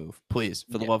Bears need to move, please,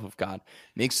 for the love of God,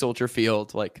 make Soldier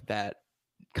Field like that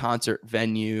concert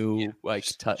venue, like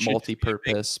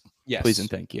multi-purpose. Yes. Please and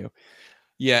thank you.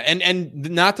 Yeah, and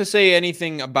not to say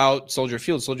anything about Soldier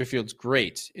Field. Soldier Field's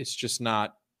great. It's just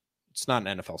not. It's not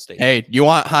an NFL stadium. Hey, you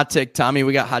want hot take, Tommy?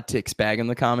 We got hot takes bag in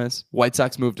the comments. White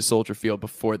Sox move to Soldier Field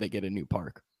before they get a new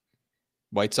park.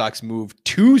 White Sox move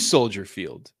to Soldier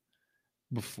Field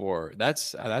before.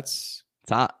 That's it's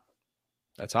hot.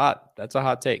 That's hot. That's a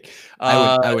hot take.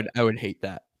 I would hate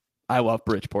that. I love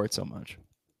Bridgeport so much.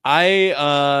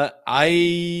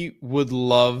 I would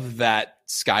love that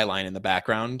skyline in the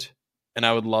background, and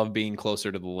I would love being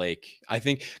closer to the lake. I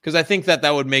think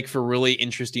that would make for really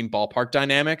interesting ballpark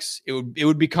dynamics. It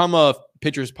would become a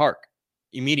pitcher's park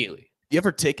immediately. You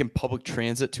ever taken public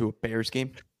transit to a Bears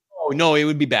game? Oh no, it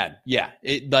would be bad. Yeah,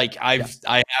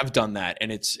 I have done that,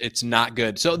 and it's not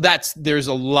good. So there's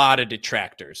a lot of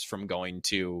detractors from going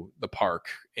to the park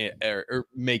or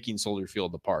making Soldier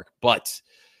Field the park, but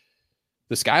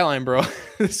the skyline, bro.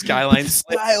 The skyline.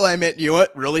 Man. You know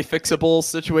what? Really fixable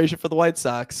situation for the White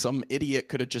Sox. Some idiot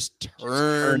could have just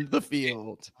turned the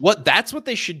field. That's what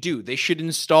they should do. They should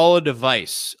install a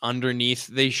device underneath.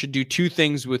 They should do two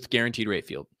things with Guaranteed Rate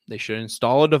Field. They should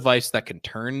install a device that can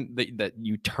that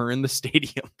you turn the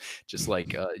stadium, just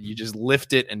like you just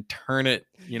lift it and turn it,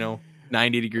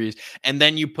 90 degrees, and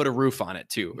then you put a roof on it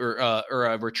too, or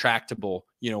a retractable,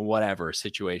 whatever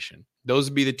situation. Those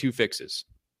would be the two fixes.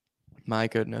 My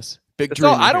goodness. Big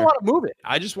dream. I don't want to move it.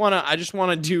 I just want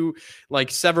to do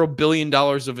like several $1 billion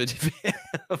of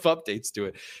updates to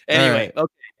it. Anyway, right.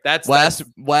 Okay. That's last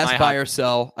buy or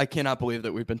sell. I cannot believe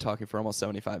that we've been talking for almost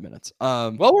 75 minutes.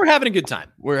 Well, we're having a good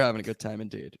time. We're having a good time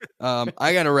indeed.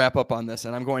 I got to wrap up on this,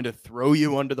 and I'm going to throw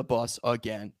you under the bus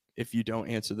again if you don't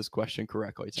answer this question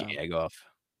correctly, Tom. Yeah, go off.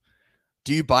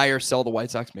 Do you buy or sell the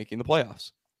White Sox making the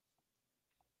playoffs?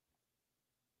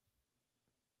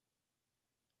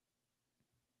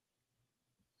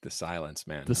 The silence,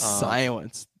 man. The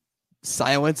silence.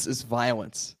 Silence is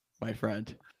violence, my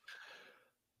friend.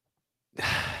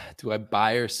 Do I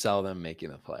buy or sell them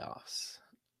making the playoffs?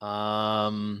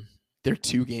 They're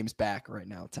 2 games back right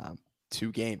now, Tom.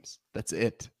 2 games. That's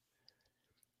it.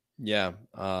 Yeah.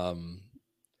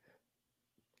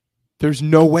 There's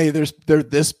no way they're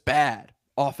this bad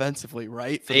offensively,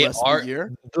 right? For the rest of the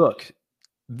year. Look,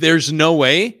 there's no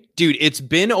way. Dude, it's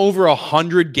been over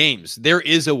 100 games. There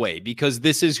is a way because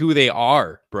this is who they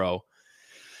are, bro.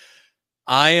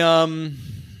 I'll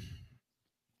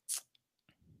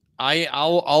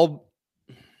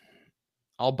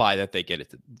buy that they get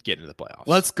into the playoffs.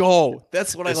 Let's go.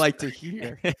 That's what I like to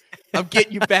hear. I'm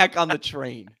getting you back on the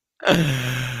train.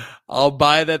 I'll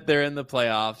buy that they're in the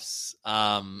playoffs.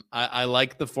 I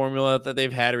like the formula that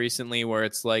they've had recently where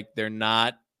it's like they're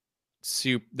not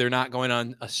going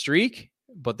on a streak,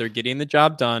 but they're getting the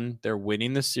job done. They're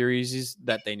winning the series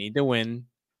that they need to win.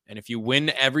 And if you win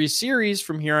every series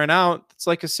from here on out, it's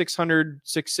like a 600,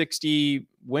 660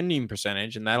 winning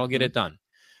percentage, and that'll get it done.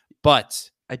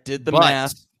 But I did the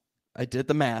math.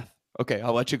 Okay,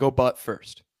 I'll let you go but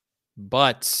first.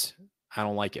 But I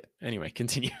don't like it. Anyway,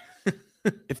 continue.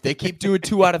 If they keep doing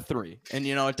 2 out of 3, and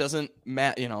it doesn't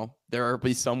matter, there will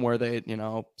be some where they,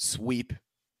 sweep,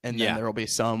 and then there will be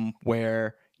some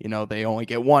where they only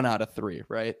get 1 out of 3,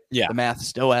 right? Yeah. The math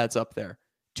still adds up there.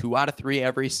 2 out of 3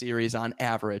 every series on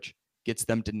average gets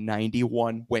them to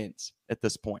 91 wins at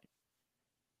this point.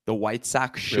 The White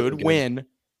Sox should win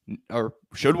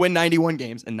 91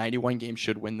 games, and 91 games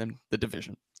should win them the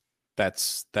division.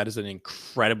 That is an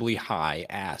incredibly high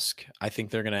ask. I think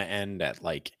they're going to end at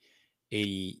like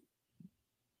 80,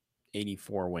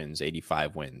 84 wins,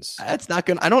 85 wins. That's not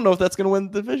gonna. I don't know if that's gonna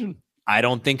win the division. I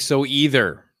don't think so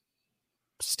either,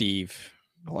 Steve.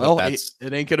 Well, But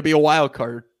it ain't gonna be a wild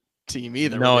card team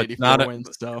either. No, with it's not 84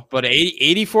 wins. So But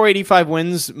 84, 85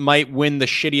 wins might win the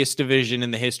shittiest division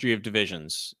in the history of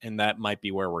divisions. And that might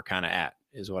be where we're kind of at,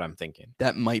 is what I'm thinking.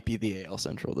 that might be the AL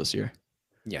Central this year.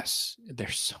 Yes. They're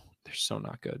so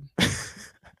not good.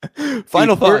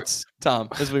 Final Dude, we're- thoughts, Tom,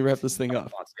 as we wrap this thing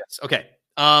up. Yes. Okay.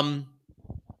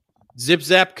 Zip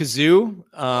Zap Kazoo.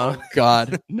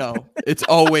 God, no. It's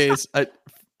always.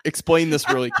 Explain this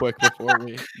really quick before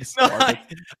we No, start.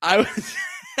 I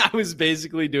was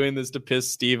basically doing this to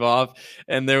piss Steve off,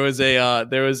 and there was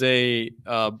the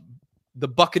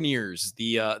Buccaneers,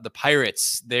 the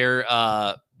Pirates,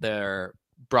 their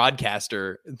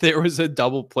broadcaster, there was a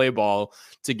double play ball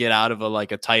to get out of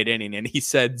a tight inning, and he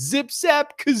said zip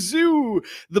zap kazoo,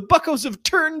 the Buccos have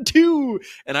turned 2,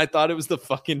 and I thought it was the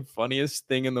fucking funniest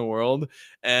thing in the world,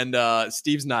 and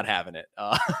Steve's not having it.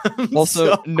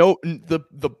 Also, so- no, the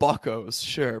Buccos,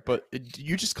 sure, but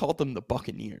you just called them the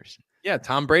Buccaneers. yeah,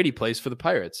 Tom Brady plays for the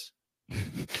Pirates.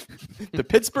 The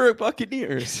Pittsburgh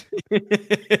Buccaneers. The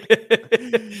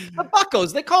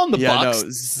Buccos, they call them the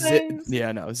Bucks.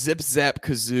 No, zip zap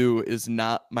kazoo is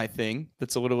not my thing.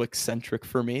 That's a little eccentric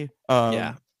for me.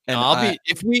 Yeah. And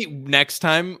If we next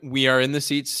time we are in the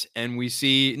seats and we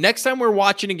see next time we're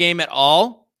watching a game at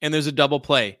all and there's a double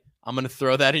play, I'm gonna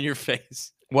throw that in your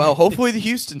face. Hopefully the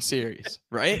Houston series,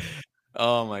 right?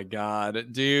 Oh my god,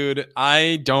 dude.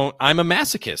 I'm a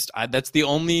masochist. That's the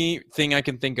only thing I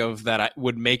can think of that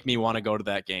would make me want to go to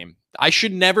that game. I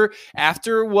should never,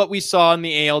 after what we saw in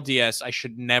the ALDS, I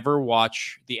should never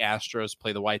watch the Astros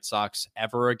play the White Sox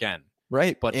ever again.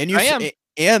 Right. But and I am.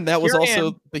 and that was Here I also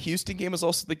am. the Houston game was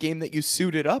also the game that you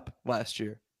suited up last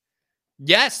year.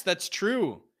 Yes, that's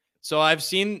true. So I've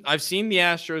seen the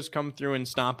Astros come through and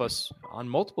stomp us on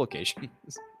multiple occasions.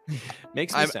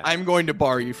 Makes me sad. I'm going to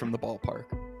bar you from the ballpark.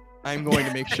 I'm going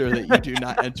to make sure that you do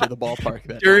not enter the ballpark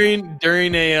that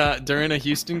during a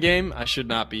Houston game. I should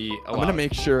not be allowed. I'm going to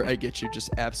make sure I get you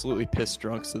just absolutely pissed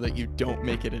drunk so that you don't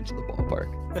make it into the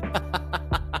ballpark.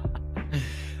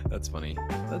 That's funny.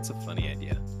 That's a funny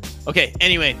idea. Okay,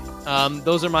 anyway,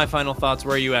 those are my final thoughts.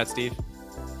 Where are you at, Steve?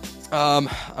 I'm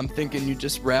thinking you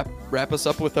just wrap us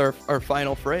up with our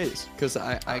final phrase because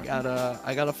I got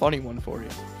a funny one for you.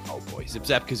 Oh boy, zip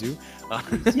zap kazoo.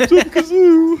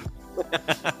 Kazoo.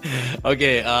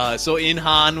 Okay, so in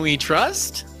Han we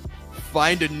trust.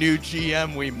 Find a new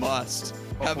GM we must.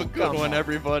 Have a good come one, on.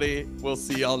 everybody. We'll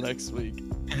see y'all next week.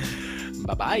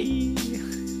 Bye bye.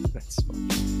 That's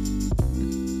funny.